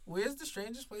 Where's the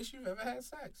strangest place you've ever had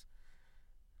sex?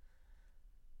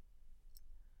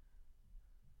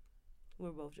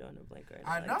 We're both drawing a blank right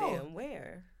now. I Like, know. damn,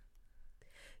 where?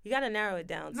 You got to narrow it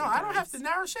down. No, I don't have to sometimes.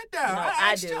 narrow shit down. No, I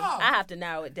I asked do. y'all. I have to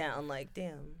narrow it down. Like,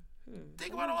 damn.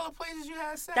 Think about all the places you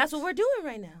had sex. That's what we're doing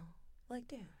right now. Like,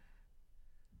 damn.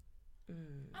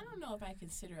 I don't know if I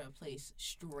consider a place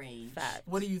strange. Fact.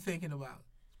 What are you thinking about?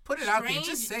 Put it out there.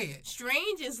 Just say it.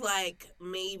 Strange is like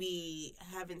maybe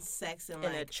having sex in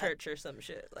like In a church or some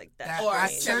shit like that. That, Or a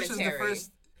that strange. church is the cemetery.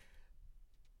 first.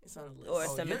 It's on a list. Or a Oh,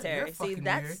 you're cemetery. See, fucking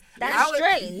that's weird. that's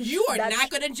Yeah, strange. You are That's- not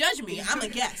going to judge me. I'm a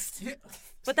guest. Yeah.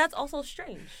 But that's also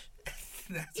strange.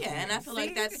 That's Yeah, and I weird. feel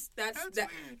like that's that.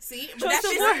 weird. See, but Choice that of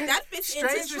fits, words. that fits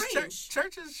Strange into is strange.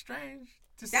 church is strange.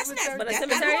 The That's cemetery- not- But a That-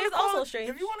 cemetery I don't is Call also it- strange.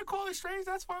 If you want to call it strange,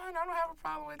 that's fine. I don't have a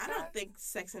problem with I that. don't think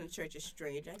sex in the church is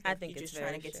strange. I think you're it's just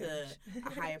trying to very get to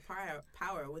a higher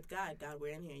power with God. God, we're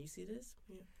in here. You see this?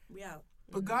 We out.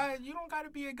 But God, you don't got to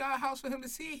be a God house for him to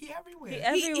see it. He everywhere.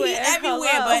 He He everywhere,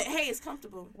 Hello. but hey, it's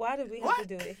comfortable. Why did we have What?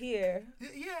 to do it here?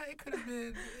 Yeah, it could have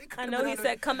been. I know he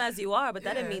said come as you are, but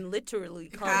that didn't Yeah. mean literally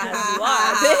come as you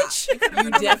are, bitch.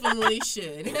 You definitely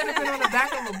should. He could have been on the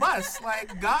back of a bus.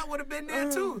 Like, God would have been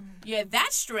there, too. Yeah,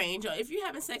 that's strange. If you're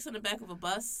having sex on the back of a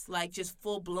bus, like just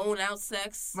full blown out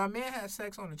sex My man had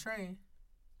sex on the train.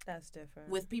 That's different.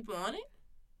 with people on it.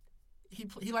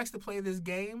 He likes to play this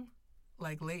game,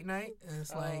 like, late night. And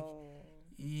it's like,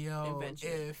 yo,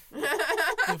 Adventure.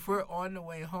 if we're on the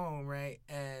way home, right,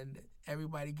 and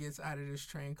everybody gets out of this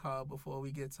train car before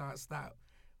we get to our stop,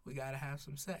 we got to have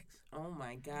some sex. Oh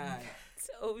my God.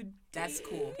 So That's deep.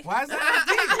 cool. Why is that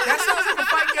deep? That sounds like a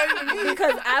fight game to me.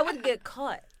 Because I would get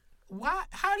caught. Why?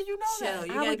 How do you know Chill, that?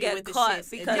 you I gotta would get get with the caught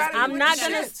shits. because You gotta I'm get not with the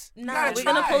gonna. shits. You Nah, gotta we're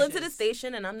gonna try. pull into the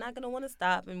station, and I'm not gonna want to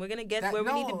stop, and we're gonna get That- where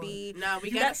we need to no. be. Nah, we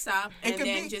You gotta got- stop it and could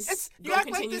then be- just you go act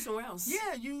like continue this- somewhere else.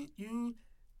 Yeah,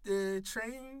 the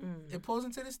train, it pulls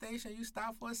into the station, you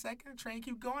stop for a second, train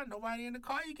keep going, nobody in the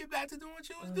car, you get back to doing what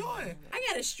you was doing. I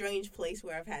got a strange place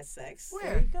where I've had sex.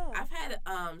 There Where? you go. I've had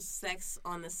sex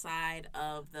on the side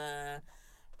of the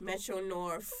Metro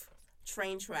North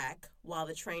train track while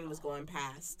the train was going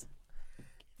past.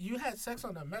 You had sex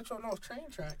on the Metro North train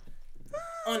track.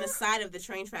 On the side of the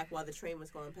train track while the train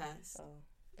was going past. Oh,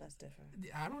 that's different.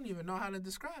 I don't even know how to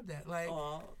describe that. Like,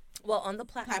 Well, on the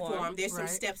platform. There's some Right.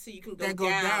 steps so you can go that go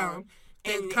down,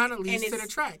 and it kind of leads and to the it's-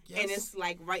 track. Yes. And it's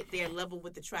like right there level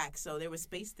with the track. So there was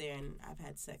space there and I've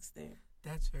had sex there.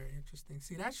 That's very interesting.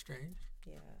 See, that's strange.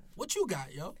 Yeah. What you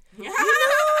got, yo?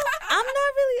 I'm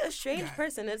not really a strange Yeah.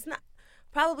 person. It's not.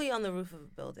 Probably on the roof of a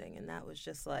building, and that was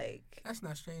just like. That's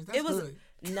not strange. That's It was hood.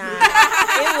 nah.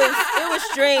 it was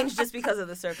strange just because of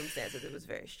the circumstances. It was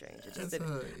very strange. It just That's didn't,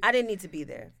 hood. I didn't need to be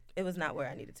there. It was not where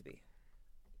I needed to be.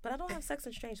 But I don't have sex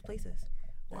in strange places.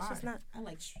 That's just Why? not. I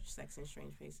like sex in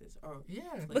strange faces. Or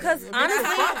Yeah. Because I mean,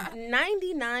 that's honestly,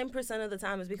 99% of the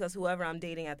time is because whoever I'm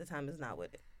dating at the time is not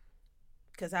with it.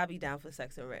 Because I be down for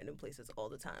sex in random places all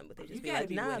the time, but they just You be gotta like,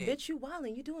 be nah, with it. bitch, you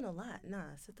wildin', you doing a lot.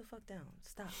 Nah, sit the fuck down.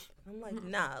 Stop. I'm like,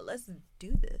 nah, let's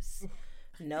do this.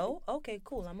 No? Okay,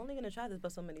 cool. I'm only going to try this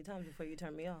but so many times before you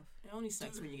turn me off. it only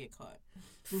sucks when you get caught.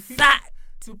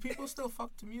 Do people still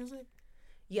fuck to music?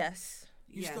 Yes.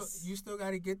 You still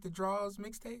got to get the Draws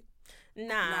mixtape?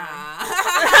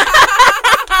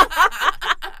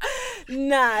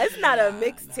 Nah, it's not a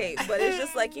mixtape, but it's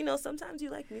just like, sometimes you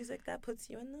like music that puts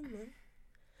you in the mood.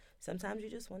 Sometimes you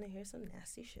just want to hear some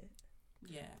nasty shit.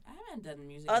 Yeah, I haven't done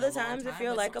music. Other in a long times, if time,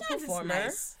 you're but like a sometimes it's performer,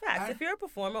 nice. facts, if you're a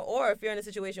performer, or if you're in a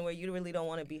situation where you really don't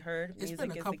want to be heard, It's music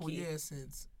been a is couple the key. years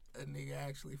since a nigga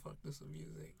actually fucked with some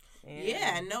music.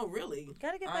 Yeah, no, really.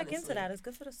 Gotta get back into Honestly. that. It's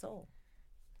good for the soul.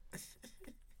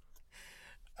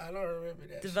 I don't remember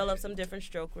that. Develop shit. some different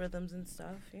stroke rhythms and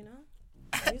stuff,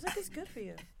 Music is good for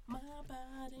you. My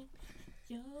body,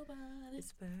 your body.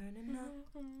 It's burning up.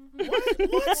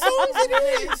 What songs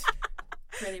it is?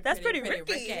 That's Pretty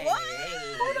Ricky. What?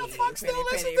 Who the fuck still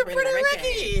listens to Pretty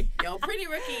Ricky? Yo, Pretty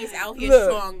Ricky is out here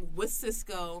Look. strong with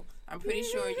Cisco. I'm pretty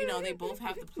sure, they both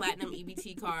have the platinum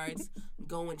EBT cards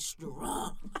going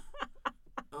strong.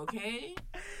 Okay?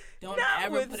 Don't Not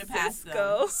ever with put it past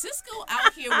Cisco. them. Cisco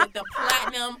out here with the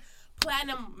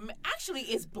platinum, actually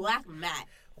it's black matte.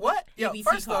 What? Yo, EBT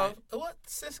first card. off, what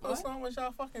Cisco song was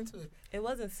y'all fucking to? It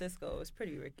wasn't Cisco. It was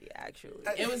Pretty Ricky, actually.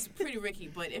 It was Pretty Ricky,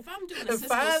 but if I'm doing a At Cisco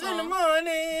 5 song, in the morning.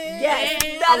 Yes,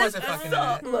 I that is wasn't the fucking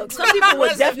song. to that. Look, some people would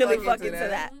wasn't definitely fucking fuck to into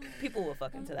that. that. People will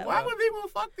fuck into that. Why one. would people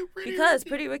fuck the Pretty Because Ricky?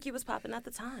 Pretty Ricky was popping at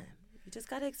the time. You just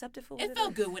gotta accept it for what it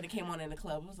felt good when it came on in the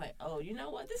club. It was like, oh, you know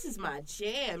what? This is my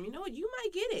jam. You know what? You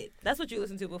might get it. That's what you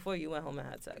listened to before you went home and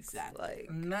had sex. Exactly.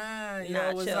 Like, Nah, yo, nah,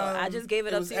 it was, chill. I just gave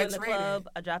it up was to you in the X-rated. club.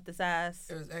 I dropped this ass.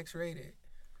 It was X-rated.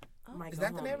 Might Is go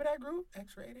that the home. name of that group?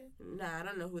 X-rated? Nah, I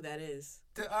don't know who that is.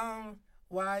 The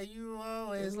Why You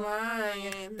Always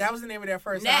Lying. That was the name of their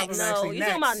first Next. album. No, actually. you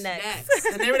talking about next.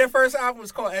 Next. The name of their first album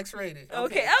was called X-rated.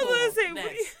 Okay, I was gonna say,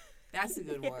 Next. That's a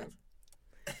good one.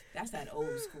 That's that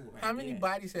old school right How many there.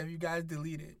 bodies have you guys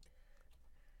deleted?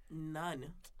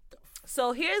 None.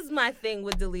 So here's my thing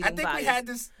with deleting I think bodies. we had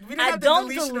this. We didn't I have the don't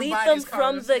deletion of delete them bodies from the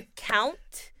conversation.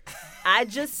 count. I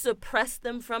just suppress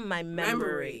them from my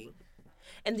memory.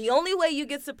 And the only way you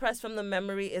get suppressed from the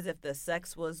memory is if the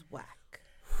sex was whack.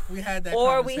 We had that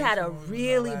Or we had a conversation when we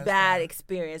were really last bad time.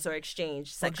 experience or exchange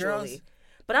But sexually. girls-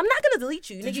 But I'm not gonna delete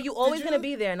you. Did Nigga, you- you always did gonna you-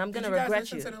 be there and I'm Did gonna you guys regret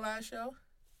listen you. to the last show?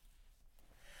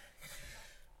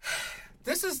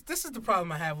 This is the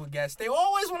problem I have with guests. They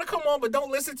always want to come on but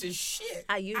don't listen to shit.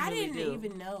 I usually I didn't do.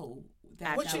 even know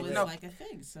that What that you was know? like a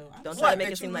thing. So I Don't was try What, to make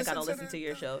that it you seem like I don't listen listen to to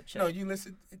your show. No, you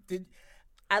listen. Did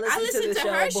I listened to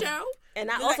her show. And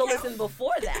I Does also that count? listened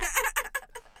before that.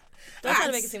 Don't try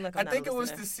to make it seem like I'm I not think a it was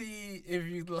listener. to see if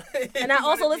you like. And I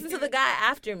also listened to the guy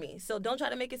after me. So don't try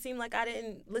to make it seem like I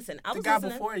didn't listen. I was the guy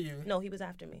listening. before you. No, he was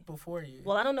after me. Before you.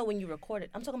 Well, I don't know when you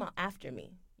recorded. I'm talking about after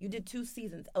me. You did 2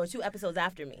 episodes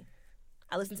after me.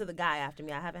 I listened to the guy after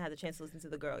me. I haven't had the chance to listen to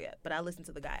the girl yet, but I listened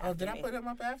to the guy after me. Oh, did I put him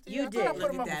up after You you? I did. thought I put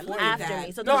him Look up at that, before look you. at After that.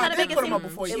 me. So No, don't I try to did make put it him up seem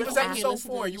before you. it He was was after. episode Listen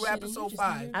to 4. that You shit. were episode You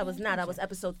 5. I was not. I was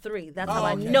episode 3. That's Oh, how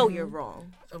I okay. know you're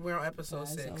wrong. We're on episode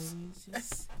 6.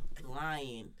 Just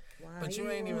lying. But you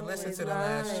ain't even listened to the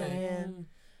last shit.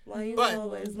 Why you But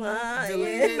always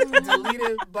lying?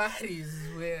 deleted bodies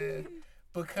where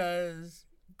because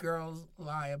girls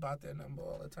lie about their number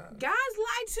all the time. Guys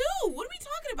lie too. What are we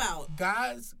talking about?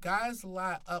 Guys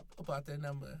lie up about their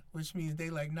number, which means they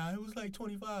like, nah, it was like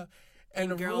 25.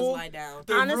 And the Girls rule, lie down.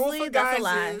 the rule Honestly, for that's guys a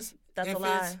lie. is That's if a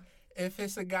lie. if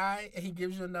it's a guy and he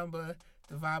gives you a number,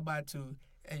 divide by 2,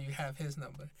 and you have his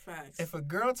number. Facts. If a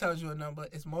girl tells you a number,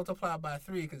 it's multiplied by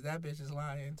 3 because that bitch is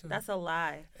lying too. That's a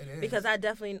lie. It is. Because I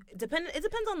definitely it depends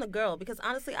on the girl. Because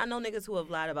honestly, I know niggas who have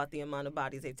lied about the amount of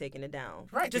bodies they've taken it down.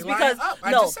 Right, Just they lying because up.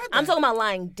 I no, just said I'm that. talking about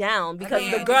lying down because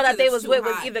Yeah, the girl that because they it's was too with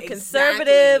was high. either Exactly.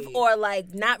 conservative or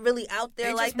like not really out there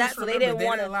They like just that, so they misremembered. didn't They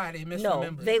want to. didn't lie. They No,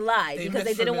 misremembered. they lied They because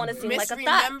they didn't want to misremembered. seem like a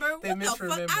thought. Misremember? They What the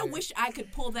fuck? I misremembered. wish I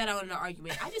could pull that out in an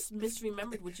argument. I just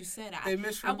misremembered what you said. They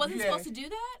I wasn't supposed to do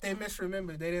that? They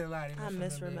misremembered. They didn't lie. They I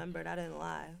misremembered. misremembered. I didn't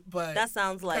lie. But That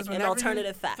sounds like 'cause an whenever you-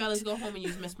 alternative fact. Fellas, go home and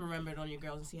use misremembered on your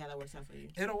girls and see how that works out for you.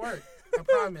 it'll work. I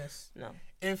promise. No.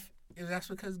 If that's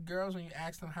because girls, when you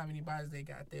ask them how many bodies they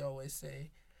got, they always say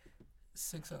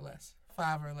 6 or less,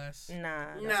 5 or less. Nah.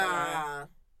 That's a lie. Nah.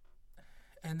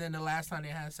 And then the last time they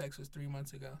had sex was 3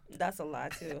 months ago. That's a lie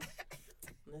too.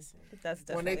 Listen. That's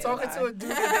definitely When they a talking lie. to a dude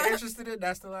that they're interested in,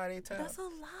 that's the lie they tell. That's a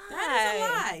lie. That is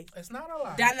a lie. It's not a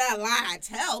lie. That's not a lie I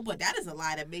tell, but that is a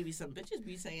lie that maybe some bitches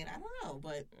be saying. I don't know,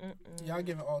 but Y'all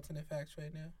giving alternate facts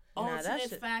right now. Nah, that alternate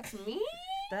shit- facts me?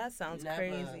 That sounds Never.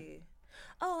 crazy.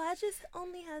 Oh, I just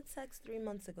only had sex 3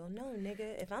 months ago. No,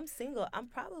 nigga. If I'm single, I'm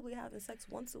probably having sex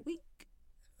once a week.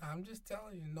 I'm just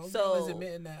telling you. No So- girl is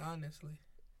admitting that honestly.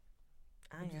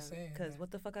 I I'm just saying, Because man.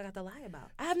 what the fuck I got to lie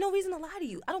about? I have no reason to lie to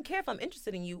you. I don't care if I'm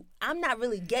interested in you. I'm not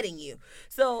really getting you.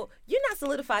 So you're not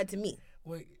solidified to me.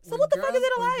 So what the fuck is there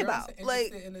to lie about?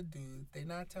 Like, Like- in a dude, they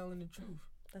not telling the truth.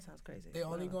 That sounds crazy. They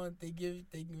only Whatever. they give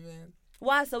in.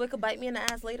 Why? So it could bite me in the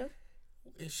ass later?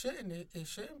 It shouldn't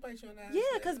bite you in the ass. Yeah,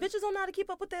 because bitches don't know how to keep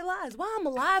up with their lives. Why I'm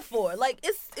alive for? Like,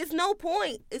 it's no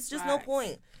point. It's just no Facts.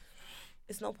 point.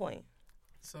 It's no point.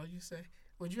 So you say,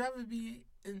 would you ever be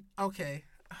in? Okay.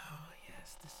 Oh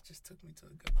yes, this just took me to a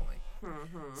good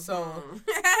point. So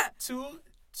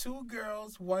two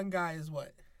girls, one guy is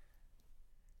what?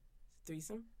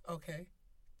 Threesome? Okay.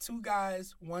 2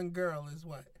 guys, 1 girl is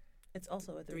what? It's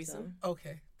also a threesome.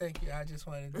 Okay, thank you. I just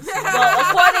wanted to see.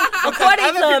 Well, according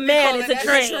other to a people man, call it's it a as a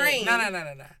train. train.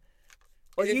 No.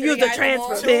 Or Is you it use three the guys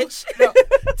transfer, involved? bitch.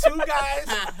 No, 2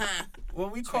 guys.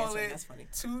 What we call Transfer, it? that's funny.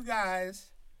 2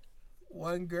 guys,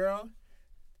 1 girl.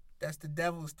 That's the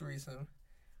devil's threesome.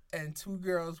 And 2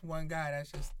 girls, 1 guy.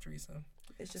 That's just threesome.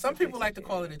 It's just Some a people like to threesome,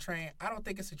 call yeah. it a train. I don't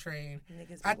think it's a train.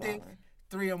 Niggas I be think wildin'.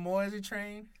 3 or more is a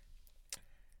train.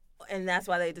 And that's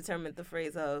why they determined the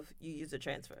phrase of you use a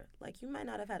transfer. Like, you might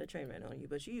not have had a train ran on you,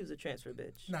 but you use a transfer,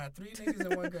 bitch. Nah, 3 niggas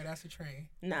and 1 girl. That's a train.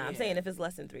 Nah, I'm Yeah. saying if it's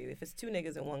less than 3. If it's 2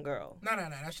 niggas and 1 girl. No.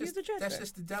 That's Use just the transfer. that's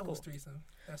just the devil's cool. threesome.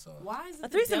 That's all. Why is it A the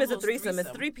threesome is a devil's threesome. It's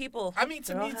 3 people. I mean,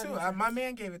 to They're all me too. having sex. My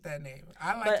man gave it that name.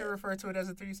 I like But to refer to it as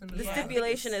a threesome. The as well.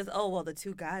 stipulation is, oh, well, the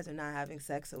 2 guys are not having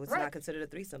sex, so it's Right. not considered a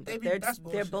threesome. But That's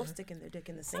they're both bullshit. sticking their dick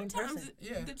in the same Sometimes person.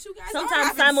 Yeah. the 2 guys Sometimes are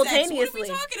having simultaneously. Sex. What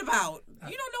are we talking about?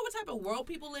 You don't know what type of world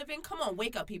people live in? Come on,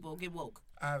 wake up, people. Get woke.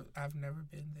 I've never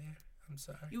been there. I'm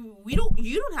sorry. You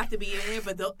don't have to be in there,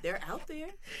 but they're out there.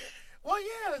 Well,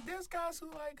 yeah, there's guys who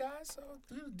like guys, so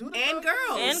do the And girl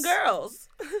girls. thing. And girls.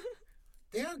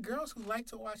 There are girls who like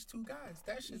to watch 2 guys.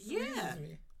 That shit amuses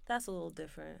me. That's a little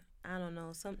different. I don't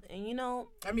know. And you know,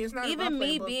 I mean, it's not in even my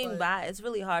me playbook, being but bi, it's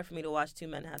really hard for me to watch 2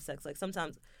 men have sex. Like,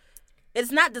 sometimes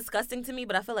it's not disgusting to me,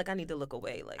 but I feel like I need to look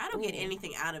away. Like, I don't get ooh,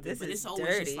 anything out of it, this but is it's always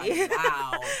dirty. just like,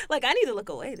 wow. Like, I need to look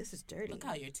away. This is dirty. Look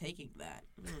how you're taking that.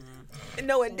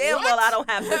 Knowing damn well I don't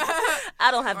have the,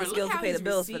 I don't have Or the look skills to how pay the he's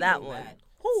bills for that receiving one. that.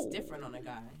 Ooh. It's different on a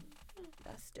guy.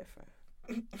 That's different.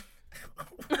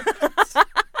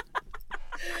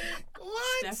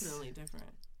 what? It's definitely different.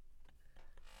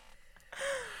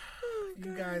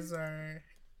 You guys are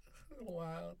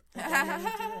wild.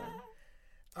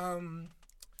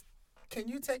 Can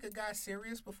you take a guy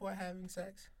serious before having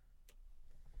sex?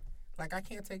 Like, I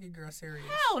can't take a girl serious.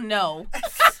 Hell no.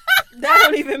 That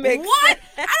don't even make What? sense.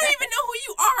 I don't even know who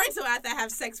you are until after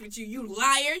have sex with you, you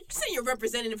liar. You sent your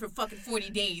representative for fucking 40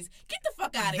 days. Get the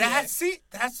fuck out of here. See,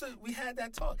 that's what we had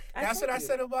that talk. That's what I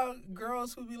said about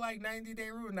girls who be like 90-day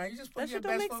rule. Now you just put your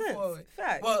best foot forward.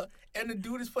 Fact. Well, and the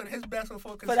dude is putting his best foot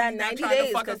forward for that 90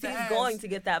 days because he's going to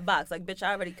get that box. Like, bitch,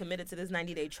 I already committed to this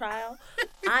 90-day trial.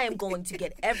 I am going to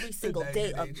get every single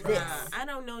day of this. I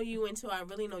don't know you until I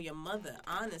really know your mother,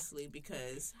 honestly,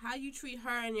 because how you treat her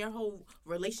and your whole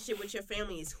relationship with your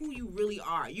family is who you really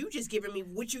are. You just giving me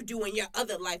what you do in your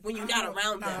other life when you're not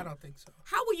around them. I don't think so.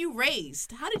 How were you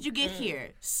raised? How did you get here,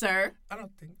 sir? I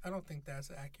don't think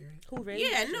that's accurate. Who raised you?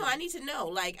 Yeah, no, I need to know.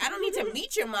 Like, I don't need to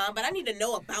meet your mom, but I need to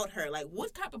know about her. Like,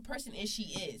 what type of person is she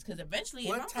is? Because eventually,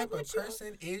 what type of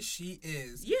person is she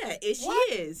is? Yeah, is she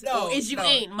is? No, or is you no.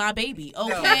 ain't my baby?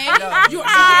 Okay, No, you no,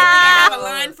 have a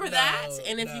line for that. no,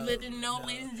 And if you no, didn't know, no.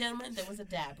 ladies and gentlemen, there was a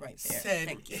dab right there.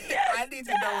 Thank you. I need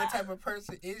to know what type of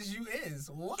person is you is.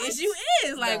 What? Is you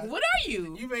is? Like, No. what are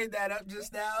you? You made that up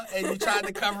just now, and you tried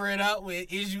to cover it up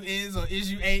with "is you is" or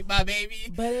 "is you ain't my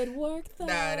baby." But it worked though.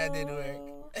 Nah, that didn't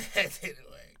work. That didn't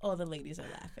work. All the ladies are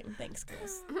laughing. Thanks,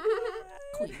 girls.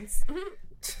 Queens.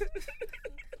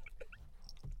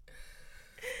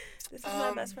 This is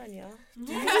my best friend, y'all.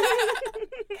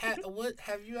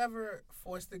 Have you ever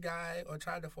forced a guy or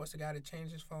tried to force a guy to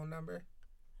change his phone number?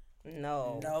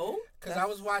 No. No? Because I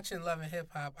was watching Love and Hip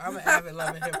Hop. I'm an avid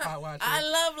Love and Hip Hop watcher. I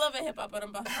love Love and Hip Hop, but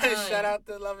I'm behind. Shout out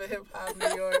to Love and Hip Hop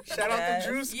New York. Shout out to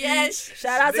Drewski. Yes.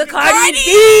 Shout out to Nigga, Cardi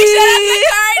B.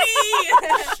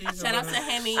 Shout out to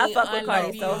Henny. I fuck with Cardi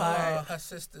love so you. hard. Her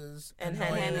sisters And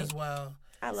annoying Henny. as well.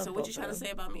 I love So what you both trying to of them.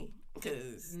 say about me?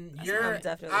 Because You're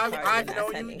definitely I've Cardi, known that's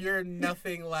you. Henny. You're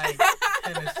nothing like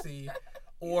Hennessy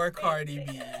or Cardi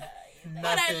B. but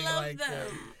I Nothing love like them.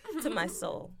 that. To my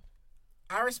soul.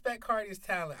 I respect Cardi's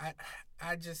talent.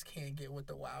 I just can't get with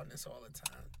the wildness all the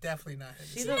time. Definitely not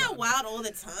Hennessy. She's not wild all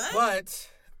the time. But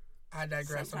I digress.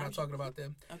 I'm not Sometimes talking about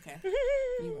them. Okay.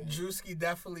 Drewski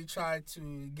definitely tried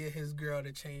to get his girl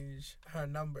to change her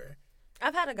number.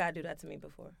 I've had a guy do that to me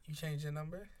before. You changed your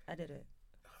number? I did it.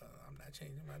 I'm not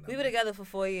changing my number. We were together for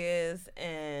 4 years,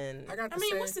 and I got the I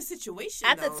mean, same, what's the situation?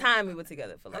 at though? the time we were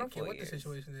together for I like don't care 4 what years. the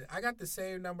situation is. I got the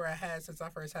same number I had since I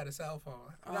first had a cell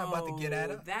phone. I'm not about to get at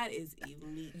her. That is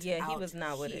elite. Yeah, he out was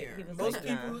not with it. here. He was Most like,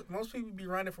 people, most people be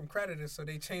running from creditors, so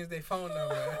they change their phone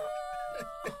number.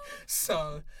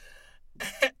 So,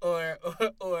 or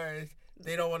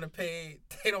they don't want to pay.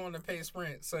 They don't want to pay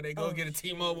Sprint, so they go get a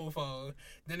T-Mobile phone.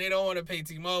 Then they don't want to pay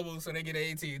T-Mobile, so they get an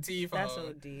AT&T phone. That's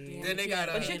so deep. Then they got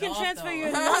But you a. can transfer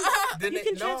your number. number. Then You they,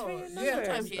 can transfer your no, numbers. yeah.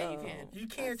 Sometimes, yeah, you though. can. You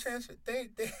can't transfer. They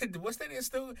what's that? They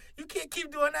still. You can't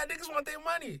keep doing that. Niggas want their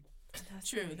money. That's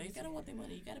True. crazy. They gotta want their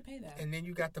money. You gotta pay that. And then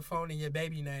you got the phone in your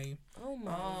baby name. Oh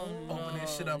my. no. Open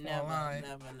this shit up never, online.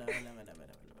 Never.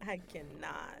 I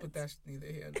cannot. But that's neither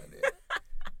here nor there.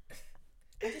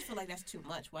 I just feel like that's too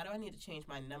much. Why do I need to change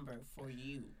my number for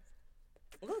you?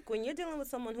 Look, when you're dealing with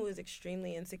someone who is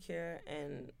extremely insecure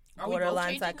and Are we both borderline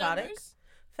changing psychotic, numbers?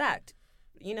 fact,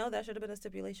 you know, that should have been a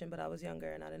stipulation, but I was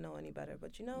younger and I didn't know any better.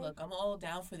 But you know, Look, I'm all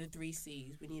down for the 3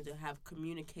 C's. We need to have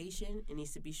communication. It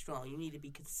needs to be strong. You need to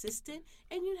be consistent,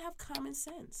 and you need to have common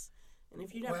sense. And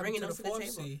if you're not What bringing happened those to to the the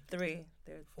fourth table, C? 3.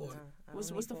 There's Four.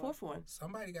 what's the fourth one?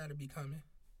 Somebody got to be coming.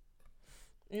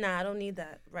 Nah, I don't need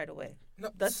that right away. No,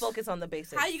 Let's focus on the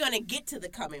basics. How you gonna get to the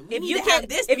coming? We If need you to can, have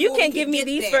this if you before can we give me get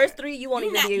these there. first 3, you won't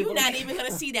You're even not, be able you're to. not even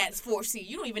gonna see that 4C.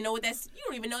 You don't even know what that's. You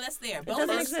don't even know that's there. It Don't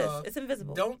doesn't First exist. off, It's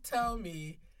invisible. Don't tell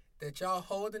me that y'all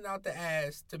holding out the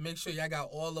ass to make sure y'all got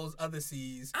all those other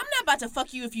C's. I'm not about to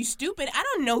fuck you if you stupid. I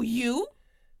don't know you.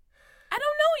 I don't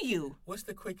know you. What's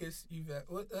the quickest you've ever?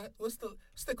 What's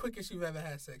the quickest you've ever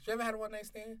had sex? You ever had a one night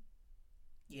stand?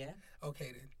 Yeah.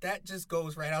 Okay, then that just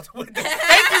goes right out the window.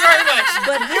 Thank you very much.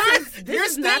 But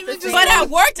this is not the statement thing. just But I goes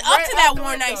worked up right to that out the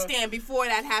one night window. stand before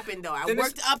that happened, though. I Then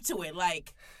worked up to it.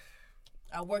 Like,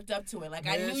 I worked up to it. Like,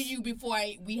 I Miss- knew you before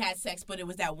we had sex, but it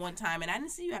was that one time, and I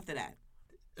didn't see you after that.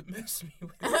 Miss me.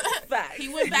 Fact. He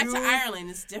went back to You- Ireland.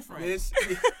 It's different. Miss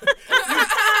me. No.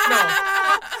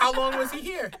 How long was he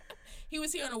here? He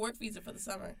was here on a work visa for the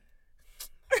summer.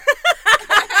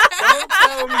 Don't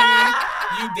tell me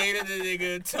you dated the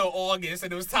nigga till August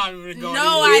and it was time for him to go. No, to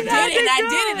I you.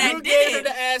 didn't. You gave him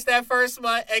the ass that first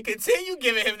month and continue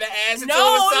giving him the ass until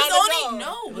No, it was it time was to only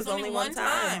go. it was only one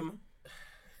time.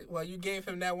 Well, you gave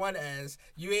him that one ass.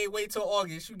 You ain't wait till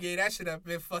August. You gave that shit up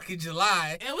in fucking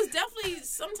July. It was definitely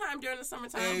sometime during the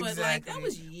summertime, but like that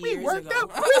was years we worked ago.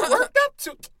 up. We worked up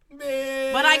to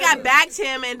man. But I got back to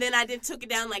him, and then I took it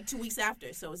down like 2 weeks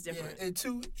after, so it's Yeah, different. in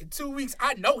 2 weeks,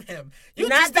 I know him. You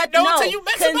Not just that- didn't know no, until you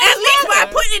met cause- somebody. At least I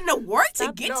put in the work to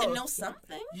Stop- get no. to know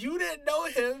something. You didn't know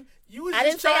him. I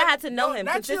didn't say I had to know him.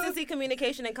 not Consistency,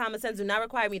 communication, and common sense do not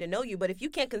require me to know you. But if you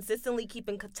can't consistently keep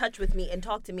in touch with me and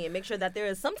talk to me and make sure that there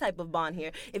is some type of bond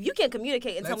here, if you can't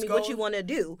communicate and tell me what you want to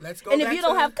do, and if you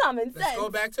don't have common sense, let's go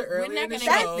back to earlier in the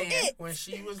show when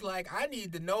she was like, "I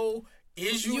need to know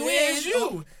is you.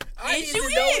 I need to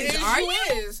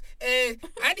know is, and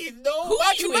I need to know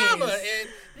about your mama, and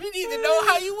you need to know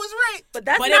how you was right." But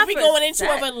that's but not if we for going into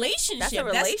sex. a relationship, That's a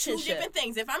that's two relationship. different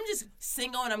things. If I'm just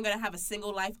single and I'm gonna have a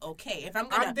single life, okay. If I'm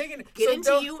gonna get So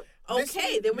into you,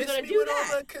 okay, then we're gonna do that.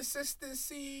 All the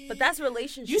consistency. But that's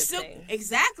relationship. You still thing.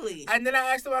 exactly. And then I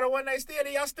asked about a one night stand,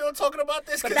 and y'all still talking about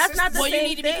this. But that's not the Well, you same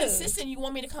need to be thing. consistent. You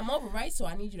want me to come over, right? So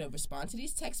I need you to respond to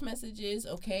these text messages,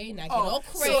 okay? Not get all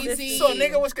crazy. So a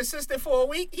nigga was consistent for a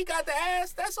week. He got the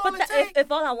ass. That's all But it takes.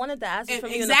 if all I wanted to ask was from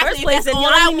you in the Exactly, first place, that's then all you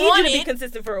I only need you to be wanted.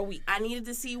 consistent for a week. I needed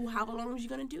to see how long was you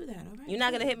gonna do that. All right. You're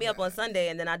not gonna hit me up on Sunday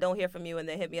and then I don't hear from you and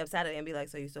then hit me up Saturday and be like,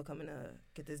 "So you still coming to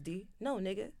get this D?" No,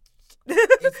 nigga.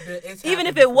 It's Even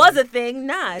if happened it was before. a thing,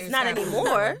 nah, it's not happened anymore.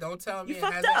 before. Don't tell me You it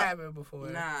fucked hasn't up. happened before.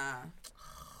 Nah.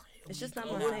 It's just not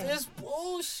my With thing. this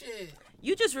bullshit.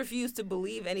 You just refuse to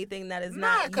believe anything that is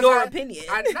Nah, not 'cause your I opinion.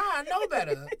 I know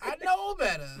better. I know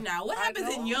better. Now, what I happens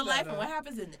in know your life better. and what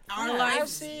happens in our Yeah, life I've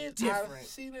is seen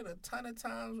different. it a ton of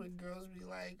times when girls be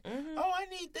like, Mhm. "Oh, I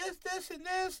need this, this, and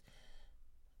this."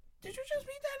 Did you just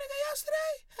meet that nigga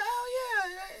yesterday?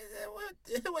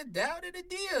 Hell yeah, it went down in the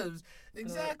DMs.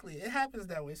 Exactly, it happens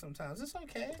that way sometimes. It's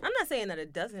okay. I'm not saying that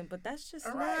it doesn't, but that's just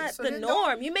All right, not so the then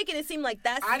norm. You're making it seem like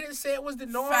that's, I didn't say it was the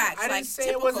norm. Facts, I didn't like say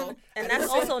typical. it wasn't. and I that's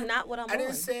didn't say- also not what I'm I on.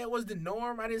 didn't say it was the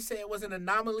norm. I didn't say it was an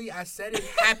anomaly. I said it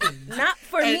happened. Not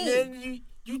for and me. then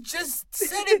you just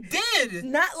said it did.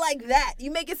 Not like that.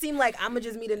 You make it seem like I'm gonna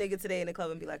just meet a nigga today in the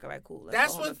club and be like, "All right, cool." Let's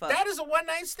That's go home and what. fuck." That is a one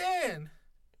night stand.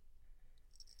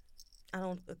 I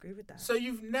don't agree with that. So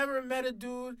you've never met a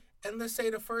dude, and let's say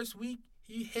the first week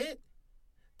he hit,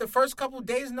 the first couple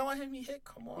days knowing him he hit.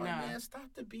 Come on, Nah. man, stop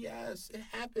the BS. It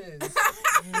happens.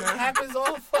 It happens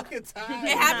all the fucking time.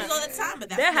 It happens all the time, but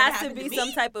that's There what has to happened be me.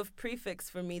 some type of prefix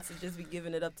for me to just be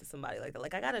giving it up to somebody like that.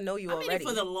 Like, I gotta know you I'm in it already.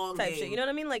 for the long type game. shit. You know what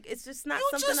I mean? Like, it's just not You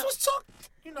something. just was talking.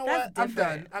 You know That's what?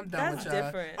 different. I'm done That's with y'all.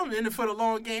 different. I'm in it for the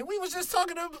long game. We was just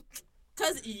talking about.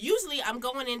 Because usually I'm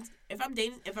going in, if I'm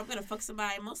going to fuck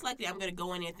somebody, most likely I'm going to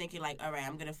go in there thinking like, all right,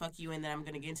 I'm going to fuck you and then I'm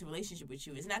going to get into a relationship with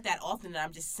you. It's not that often that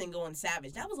I'm just single and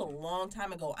savage. That was a long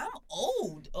time ago. I'm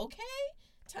old, okay?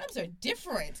 Times are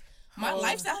different. My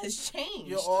lifestyle has changed.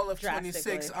 You're all of Drastically.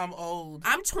 26. I'm old.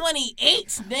 I'm 28,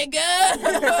 nigga.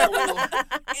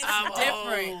 It's I'm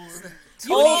different. old.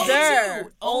 You Older.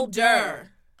 too. Older.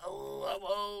 Oh, I'm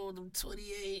old. I'm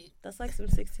 28. That's like some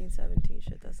 16, 17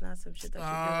 shit. That's not some shit that you're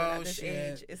doing at this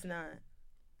shit. age. It's not.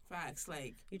 Facts,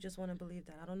 like. You just want to believe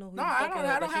that. I don't know who No, you're I fucking don't- with,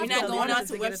 I but don't you have We're to not tell going me out to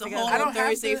to get it Webster together. Hall I don't on have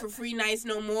Thursday to- for free nights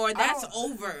no more. That's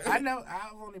over. I know.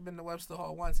 I've only been to Webster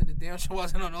Hall once, and the damn show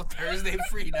wasn't on no Thursday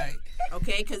free night.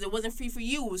 Okay, because it wasn't free for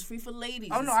you. It was free for ladies.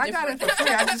 Oh, no, It's I got it for different.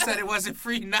 free. I just said it wasn't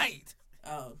free night.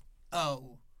 Oh.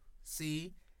 Oh,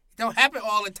 see? It don't happen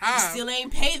all the You time. still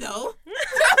ain't pay, though.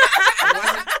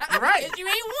 Right. Because you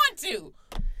ain't want to.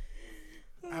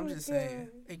 I'm just saying.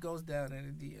 It goes down in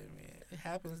the DM, man. It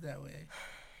happens that way.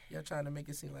 Y'all trying to make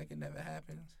it seem like it never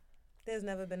happens. There's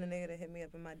never been a nigga to hit me up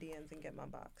in my DMs and get my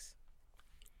box.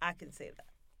 I can say that.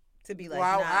 To be like,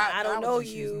 Well, nah, I don't was know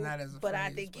just using you, that as a but I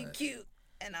phrase, think you but cute,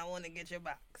 and I want to get your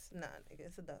box. Nah, nigga,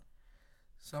 it's a dub.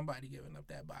 Somebody giving up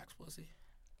that box pussy.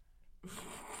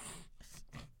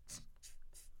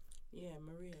 Yeah,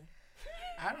 Maria.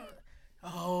 I don't.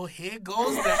 Oh, here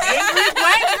goes the angry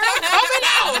black girl coming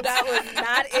out. That was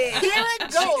not it. Here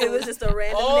it goes. It was just a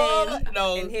random Oh, name.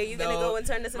 no, And here you're no. gonna go and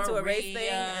turn this into a race Maria, thing,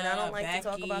 and I don't like to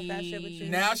talk about that shit with you.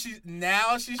 Now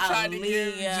she's trying to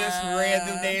give Aaliyah. just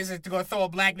random names and gonna throw a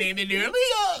black name in there.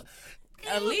 Aaliyah.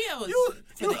 Aaliyah was You-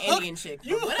 for you the hook- Indian chick.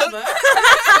 you But whatever.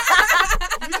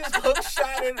 You just hook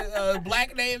shotted a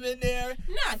black name in there.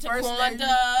 Not First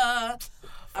Taquanda.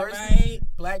 All First, right.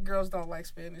 black girls don't like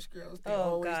Spanish girls. They Oh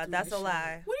always God, do that's this a shit.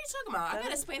 lie. What are you talking about? I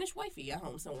got a Spanish wifey at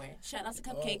home somewhere. Shout out to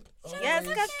Cupcake. Oh, Shout Yes,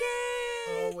 Always-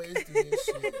 cupcake. Always do this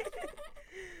shit.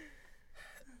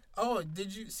 Oh,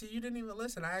 did you see? You didn't even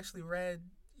listen. I actually read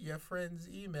your friend's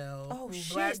email. Oh who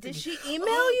shit! blasted Did me. she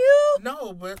email you?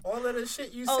 No, but all of the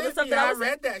shit you Oh, the sent stuff me, that I I was-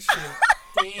 read that shit.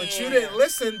 But you didn't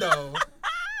listen though.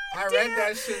 I read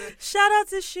that shit. Shout out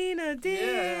to Sheena. Damn.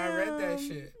 Yeah, I read that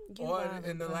shit. You Or wild,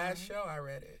 in the bro. last show, I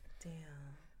read it. Damn.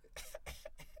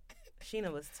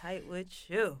 Sheena was tight with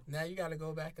you. Now you gotta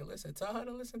go back and listen. Tell her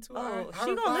to listen to it. Oh, I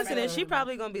she gonna listen and she replied.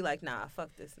 probably gonna be like, nah, fuck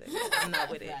this nigga. I'm not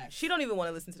with it. She don't even want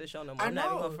to listen to the show no more. I I'm not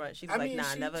even know. gonna front. She's I like, mean, nah,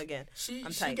 she- never again. She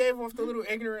I'm tight. gave off the little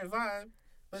ignorant vibe.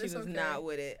 But she it's was okay. not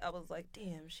with it. I was like,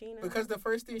 damn, Sheena. Because the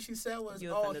first thing she said was,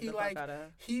 You "Oh, offended the fuck out of her.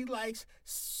 he likes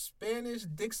Spanish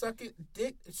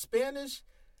Spanish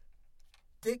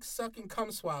dick sucking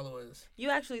cum swallowers." You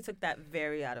actually took that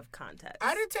very out of context.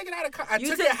 I didn't take it out of context. I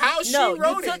You took it how she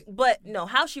wrote it. But no,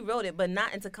 how she wrote it, but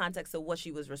not into context of what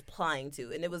she was replying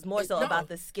to, and it was more so No. about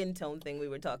the skin tone thing we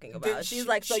were talking about. Did She's she-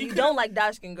 like, so she you could've- don't like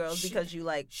dark skin girls she- because you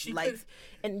like she light, could've-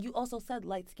 and you also said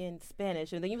light skinned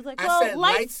Spanish, and then you was like, I well, said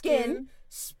light skin.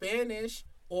 Spanish,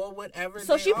 or whatever.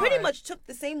 So they she pretty are. much took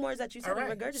the same words that you said All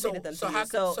right. and regurgitated So- them so to how you.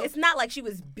 could- So so- it's not like she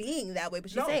was being that way, but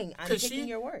she's saying, I'm 'cause taking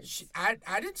your words. I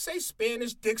didn't say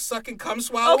Spanish dick sucking cum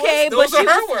swallowers. Okay, those but are she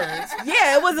her was- words.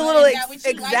 Yeah, it was a But little is that what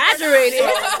you like or not? exaggerated.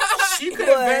 So she could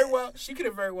have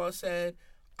But- very well said,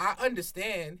 I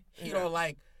understand he don't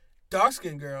like dark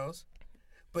skinned girls,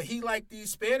 but he like these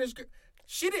Spanish girls.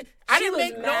 I didn't was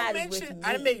make no mad mention. with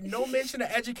I didn't me. make no mention of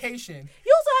education.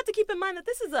 You also have to keep in mind that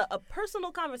this is a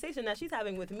personal conversation that she's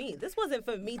having with me. This wasn't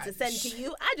for me to send to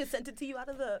you. I just sent it to you out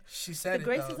of the She said the it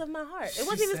graces though. of my heart. She It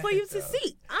wasn't even said for you it, to though.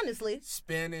 see, honestly.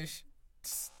 Spanish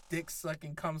dick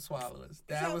sucking cum swallowers.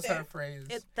 That out was there. her phrase.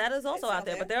 That is also It's out out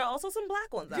there, but there. there are also some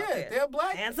black ones out Yeah, there. they're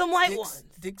black. And some white Dicks- ones.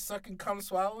 Dick sucking cum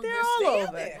swallowers. They're They're all stay out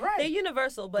over. there. Right. They're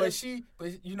universal, but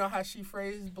But you know how she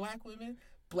phrased black women?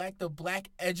 The black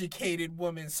educated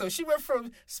woman. So she went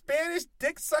from Spanish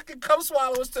dick sucking cum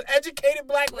swallowers to educated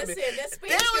black women. Listen, that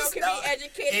Spanish There girl was can no- be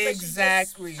educated.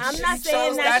 Exactly. I'm She not saying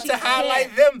chose that not she to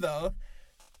highlight can't. them though.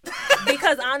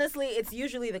 because honestly, it's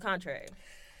usually the contrary.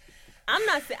 I'm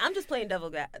not saying. I'm just playing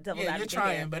devil's advocate. Yeah, you're here.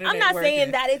 trying, but it I'm ain't not working.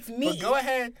 saying that it's me. But go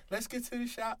ahead. Let's get to the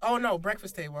shop. Oh no,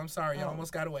 breakfast table. I'm sorry, I Oh.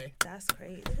 almost got away. That's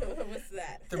crazy. What's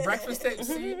that? The breakfast table.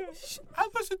 See, I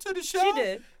listened to the show. She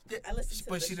did. Yeah, I listened to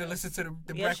but the she didn't show. listen to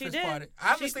the Yes, she breakfast did. party.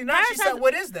 Obviously She- not. She Paris said, has-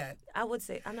 "What is that?" I would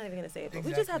say. I'm not even gonna say it, but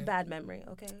we just have Exactly. bad memory.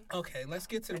 Okay. Okay, let's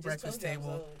get to I the just breakfast told you I was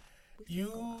table. old.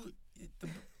 You,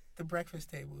 the breakfast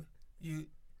table.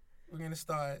 We're gonna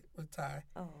start with Ty.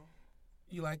 Oh,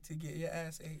 You like to get your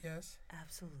ass ate, yes?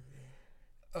 absolutely.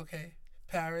 Okay.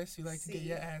 Paris, you like to get See?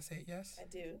 your ass ate, yes? I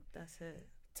do. That's it.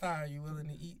 Ty, are you willing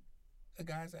to eat a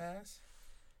guy's ass?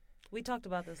 We talked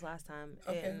about this last time.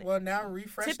 Okay. and Well, now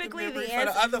refresh typically the memory the for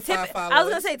answer. the other five followers. I was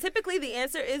gonna say typically the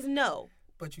answer is no.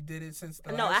 But you did it since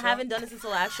the No, last I show? haven't done it since the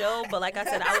last show. But like I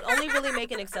said, I would only really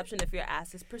make an exception if your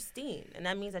ass is pristine, and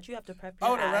that means that you have to prep your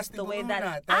Oh, the ass rusty the way balloon that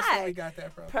knot. That's where we I got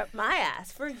that from. prep my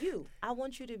ass for you. I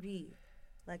want you to be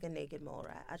like a naked mole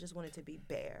rat. I just want it to be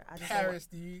bare. I just don't want- Paris,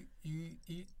 do you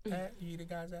eat that? You eat a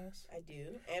guy's ass? I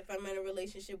do. And if I'm in a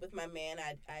relationship with my man,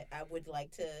 I would like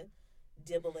to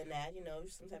dibble in that. You know,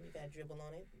 sometimes you gotta dribble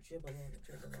on it. Dribble on it.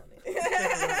 Dribble on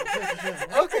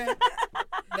it. Okay.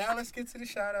 Now let's get to the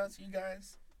shout outs, you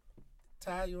guys.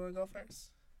 Ty, you want to go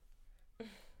first?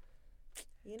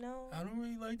 You know, I don't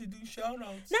really like to do shout outs. not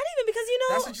even because you know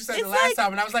That's what you said it's the last like,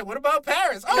 time, and I was like, what about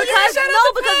Paris? Oh, Because yeah, shout out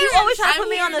to because you Paris. always try to I'm put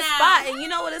me here on the now. spot, and you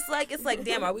know what it's like. It's like,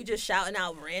 damn, are we just shouting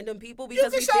out random people You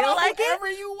because can we shout feel out like it?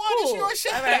 whoever you want. It's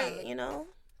your shout All out. right, you know.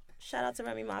 Shout out to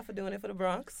Remy Ma for doing it for the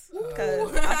Bronx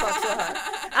because I fuck with her.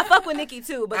 I fuck with Nikki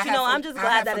too, but you know I'm just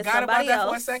glad that it's somebody about that else.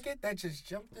 for a second. That just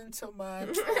jumped into my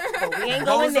But we ain't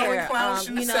going Bozo and there. Clown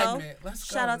Shoe You know, segment. Let's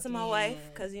shout go. out to my wife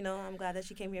because you know I'm glad that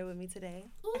she came here with me today.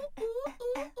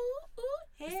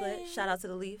 It's lit. Hey. Shout out to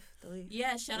the Leaf. The Leaf.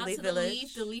 Yeah, shout out Leaf to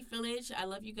Village. the Leaf Village. I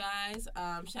love you guys.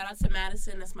 Shout out to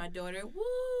Madison. That's my daughter. Woo!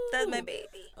 That's my baby.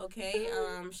 Okay.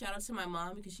 Shout out to my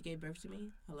mom because she gave birth to me.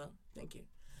 Hello. Thank you.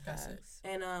 That's it.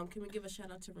 And can we give a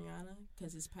shout out to Rihanna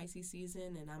because it's Pisces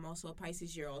season and I'm also a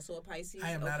Pisces. You're also a Pisces.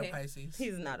 I am not a okay? Pisces.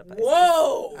 He's not a Pisces.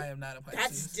 Whoa! I am not a Pisces.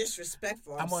 That's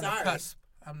disrespectful. I'm on sorry. the cusp.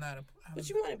 I'm not a. But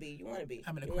you want to be. You want to be.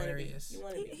 I'm an You wanna be. Aquarius. You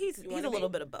want to be. He's You a wanna little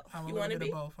be? bit of both. I'm a You little wanna bit be?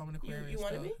 of both. I'm an Aquarius. You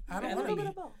wanna though. be? I You don't got a want to little be. bit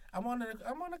of both. I'm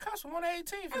on the cusp. I'm on the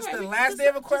 18th. It's All right, the we last just day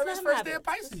of let- Aquarius, just let him first have day it. of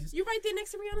Pisces. You're right there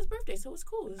next to Rihanna's birthday, so it's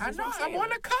cool. I That's know. what I'm saying. on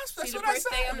the cusp. That's See, what the I first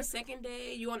day said. on the second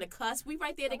day, you on the cusp. We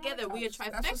right there I'm on the together. We a cusp.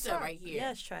 That's what's trifecta up. right here.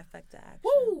 Yes, trifecta action.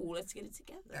 Woo! Let's get it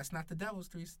together. That's not the devil's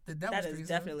three. The That devil's is threesome.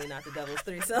 definitely not the devil's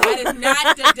threesome. That is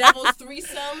not the devil's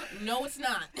threesome. No, it's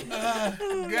not.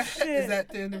 Is that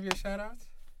the end of your shout outs?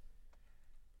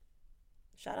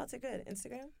 Shout out to good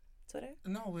Instagram, Twitter,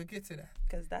 No, we'll get to that.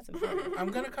 because that's important.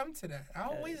 I'm gonna come to that. I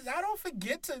don't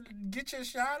forget to get your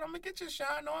shot. I'm gonna get your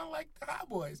shot on like the Hot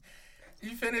Boys.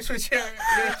 You finished with your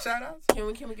shout outs? Can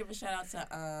we give a shout out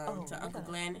to Uncle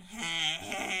Glenn?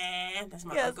 That's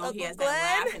my Yes, uncle. He Uncle has Glenn.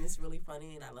 that laugh and it's really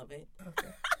funny and I love it. Okay.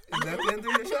 Is that the end of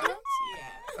your shout outs?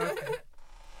 Yeah. Okay.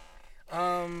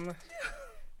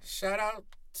 Shout out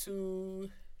to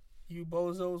you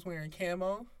bozos wearing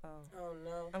camo. Oh, Oh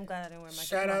no. I'm glad I didn't wear my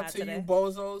Shout camo out hat to today. you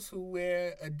bozos who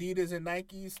wear Adidas and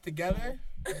Nikes together.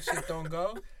 That shit don't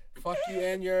go. Fuck you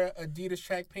and your Adidas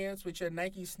track pants with your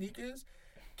Nike sneakers.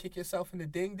 Kick yourself in the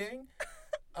ding ding.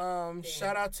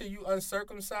 Shout out to you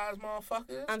uncircumcised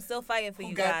motherfuckers. I'm still fighting for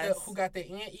you guys. Who got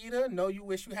the anteater? No, you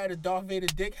wish you had a Darth Vader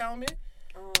dick helmet.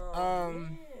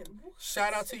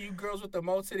 Shout out to you girls with the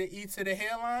mo to the E to the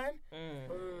hairline.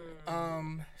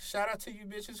 Shout out to you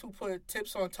bitches who put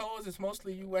tips on toes. It's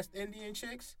mostly you West Indian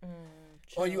chicks.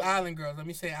 Or you island girls. Let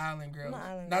me say island girls.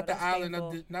 Not the island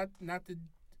of the not the.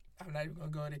 I'm not even gonna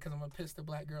go there because I'm gonna piss the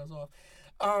black girls off.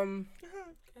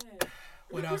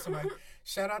 What else am I?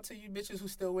 Shout out to you bitches who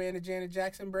still wearing the Janet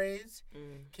Jackson braids.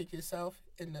 Kick yourself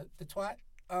in the twat.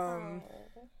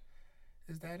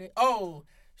 Is that it? Oh,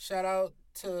 shout out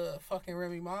to fucking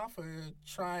Remy Ma for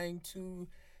trying to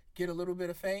get a little bit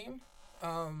of fame.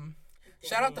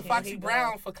 Shout out to Foxy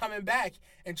Brown for coming back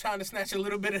and trying to snatch a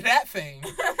little bit of that fame.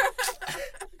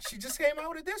 She just came out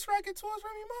with a diss record towards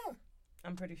Remy Ma.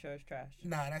 I'm pretty sure it's trash.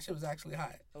 Nah, that shit was actually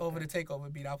hot. Okay. Over the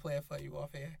Takeover beat. I'll play it for you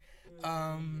off air.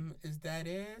 Is that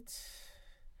it?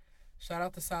 Shout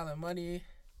out to Silent Money.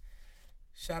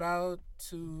 Shout out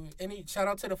to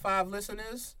the 5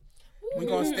 listeners. We're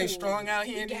gonna stay strong out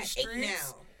here in these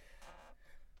streets.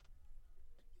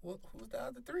 Well, who's the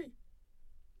other 3?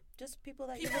 Just people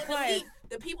that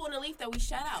the people in the leaf that we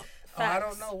shout out. Oh, I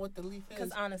don't know what the leaf is.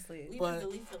 Because honestly, but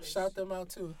shout them out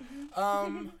too.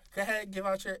 Go ahead, give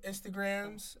out your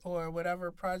Instagrams or whatever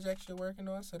projects you're working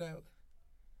on, so that.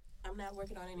 I'm not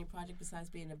working on any project besides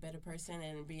being a better person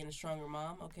and being a stronger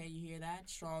mom. Okay, you hear that?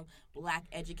 Strong, black,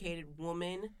 educated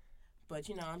woman. But,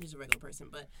 you know, I'm just a regular person.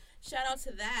 But shout out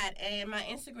to that. And my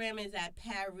Instagram is at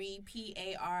Paris,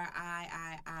 Pariii.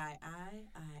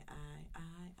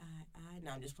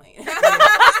 No, I'm just playing.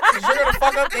 Because you're going to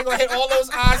fuck up. They're going to hit all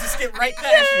those eyes and skip right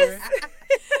past you.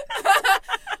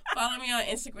 Follow me on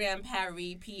Instagram,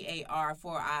 Paris, Par,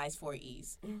 4 I's, 4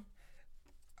 E's.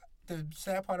 The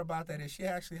sad part about that is she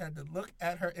actually had to look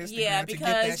at her Instagram yeah, to get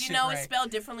that because, shit you know, right. It's spelled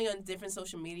differently on different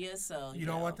social media, so, you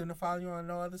don't want them to follow you on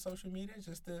no other social media,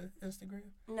 just the Instagram?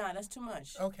 No, that's too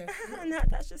much. Okay. No,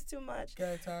 that's just too much. Go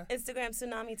ahead, Ty. Instagram,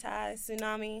 Tsunami Ty,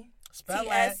 Tsunami. Spell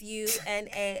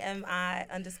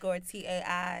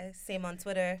TSUNAMI_TAI. Same on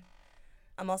Twitter.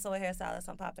 I'm also a hairstylist.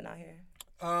 I'm popping out here.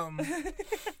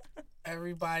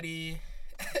 Everybody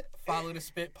follow the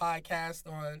Spit Podcast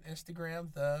on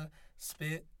Instagram. The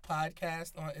Spit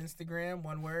Podcast on Instagram.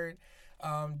 One word.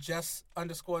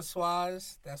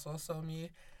 Just_Swaz. That's also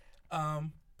me.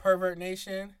 Pervert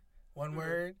Nation. One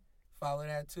word. Follow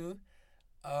that too.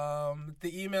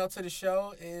 The email to the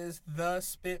show is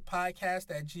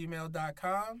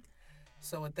thespitpodcast@gmail.com.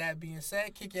 So with that being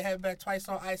said, kick your head back twice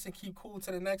on ice and keep cool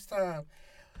till the next time.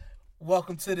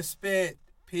 Welcome to the Spit.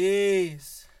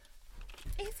 Peace.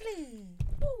 Easily.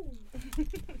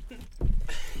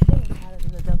 Hotter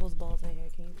than the devil's balls in here.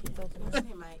 Can you keep those?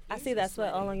 I see that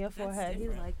sweat all on your forehead.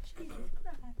 He's like, Jesus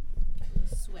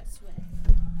Christ. Sweat.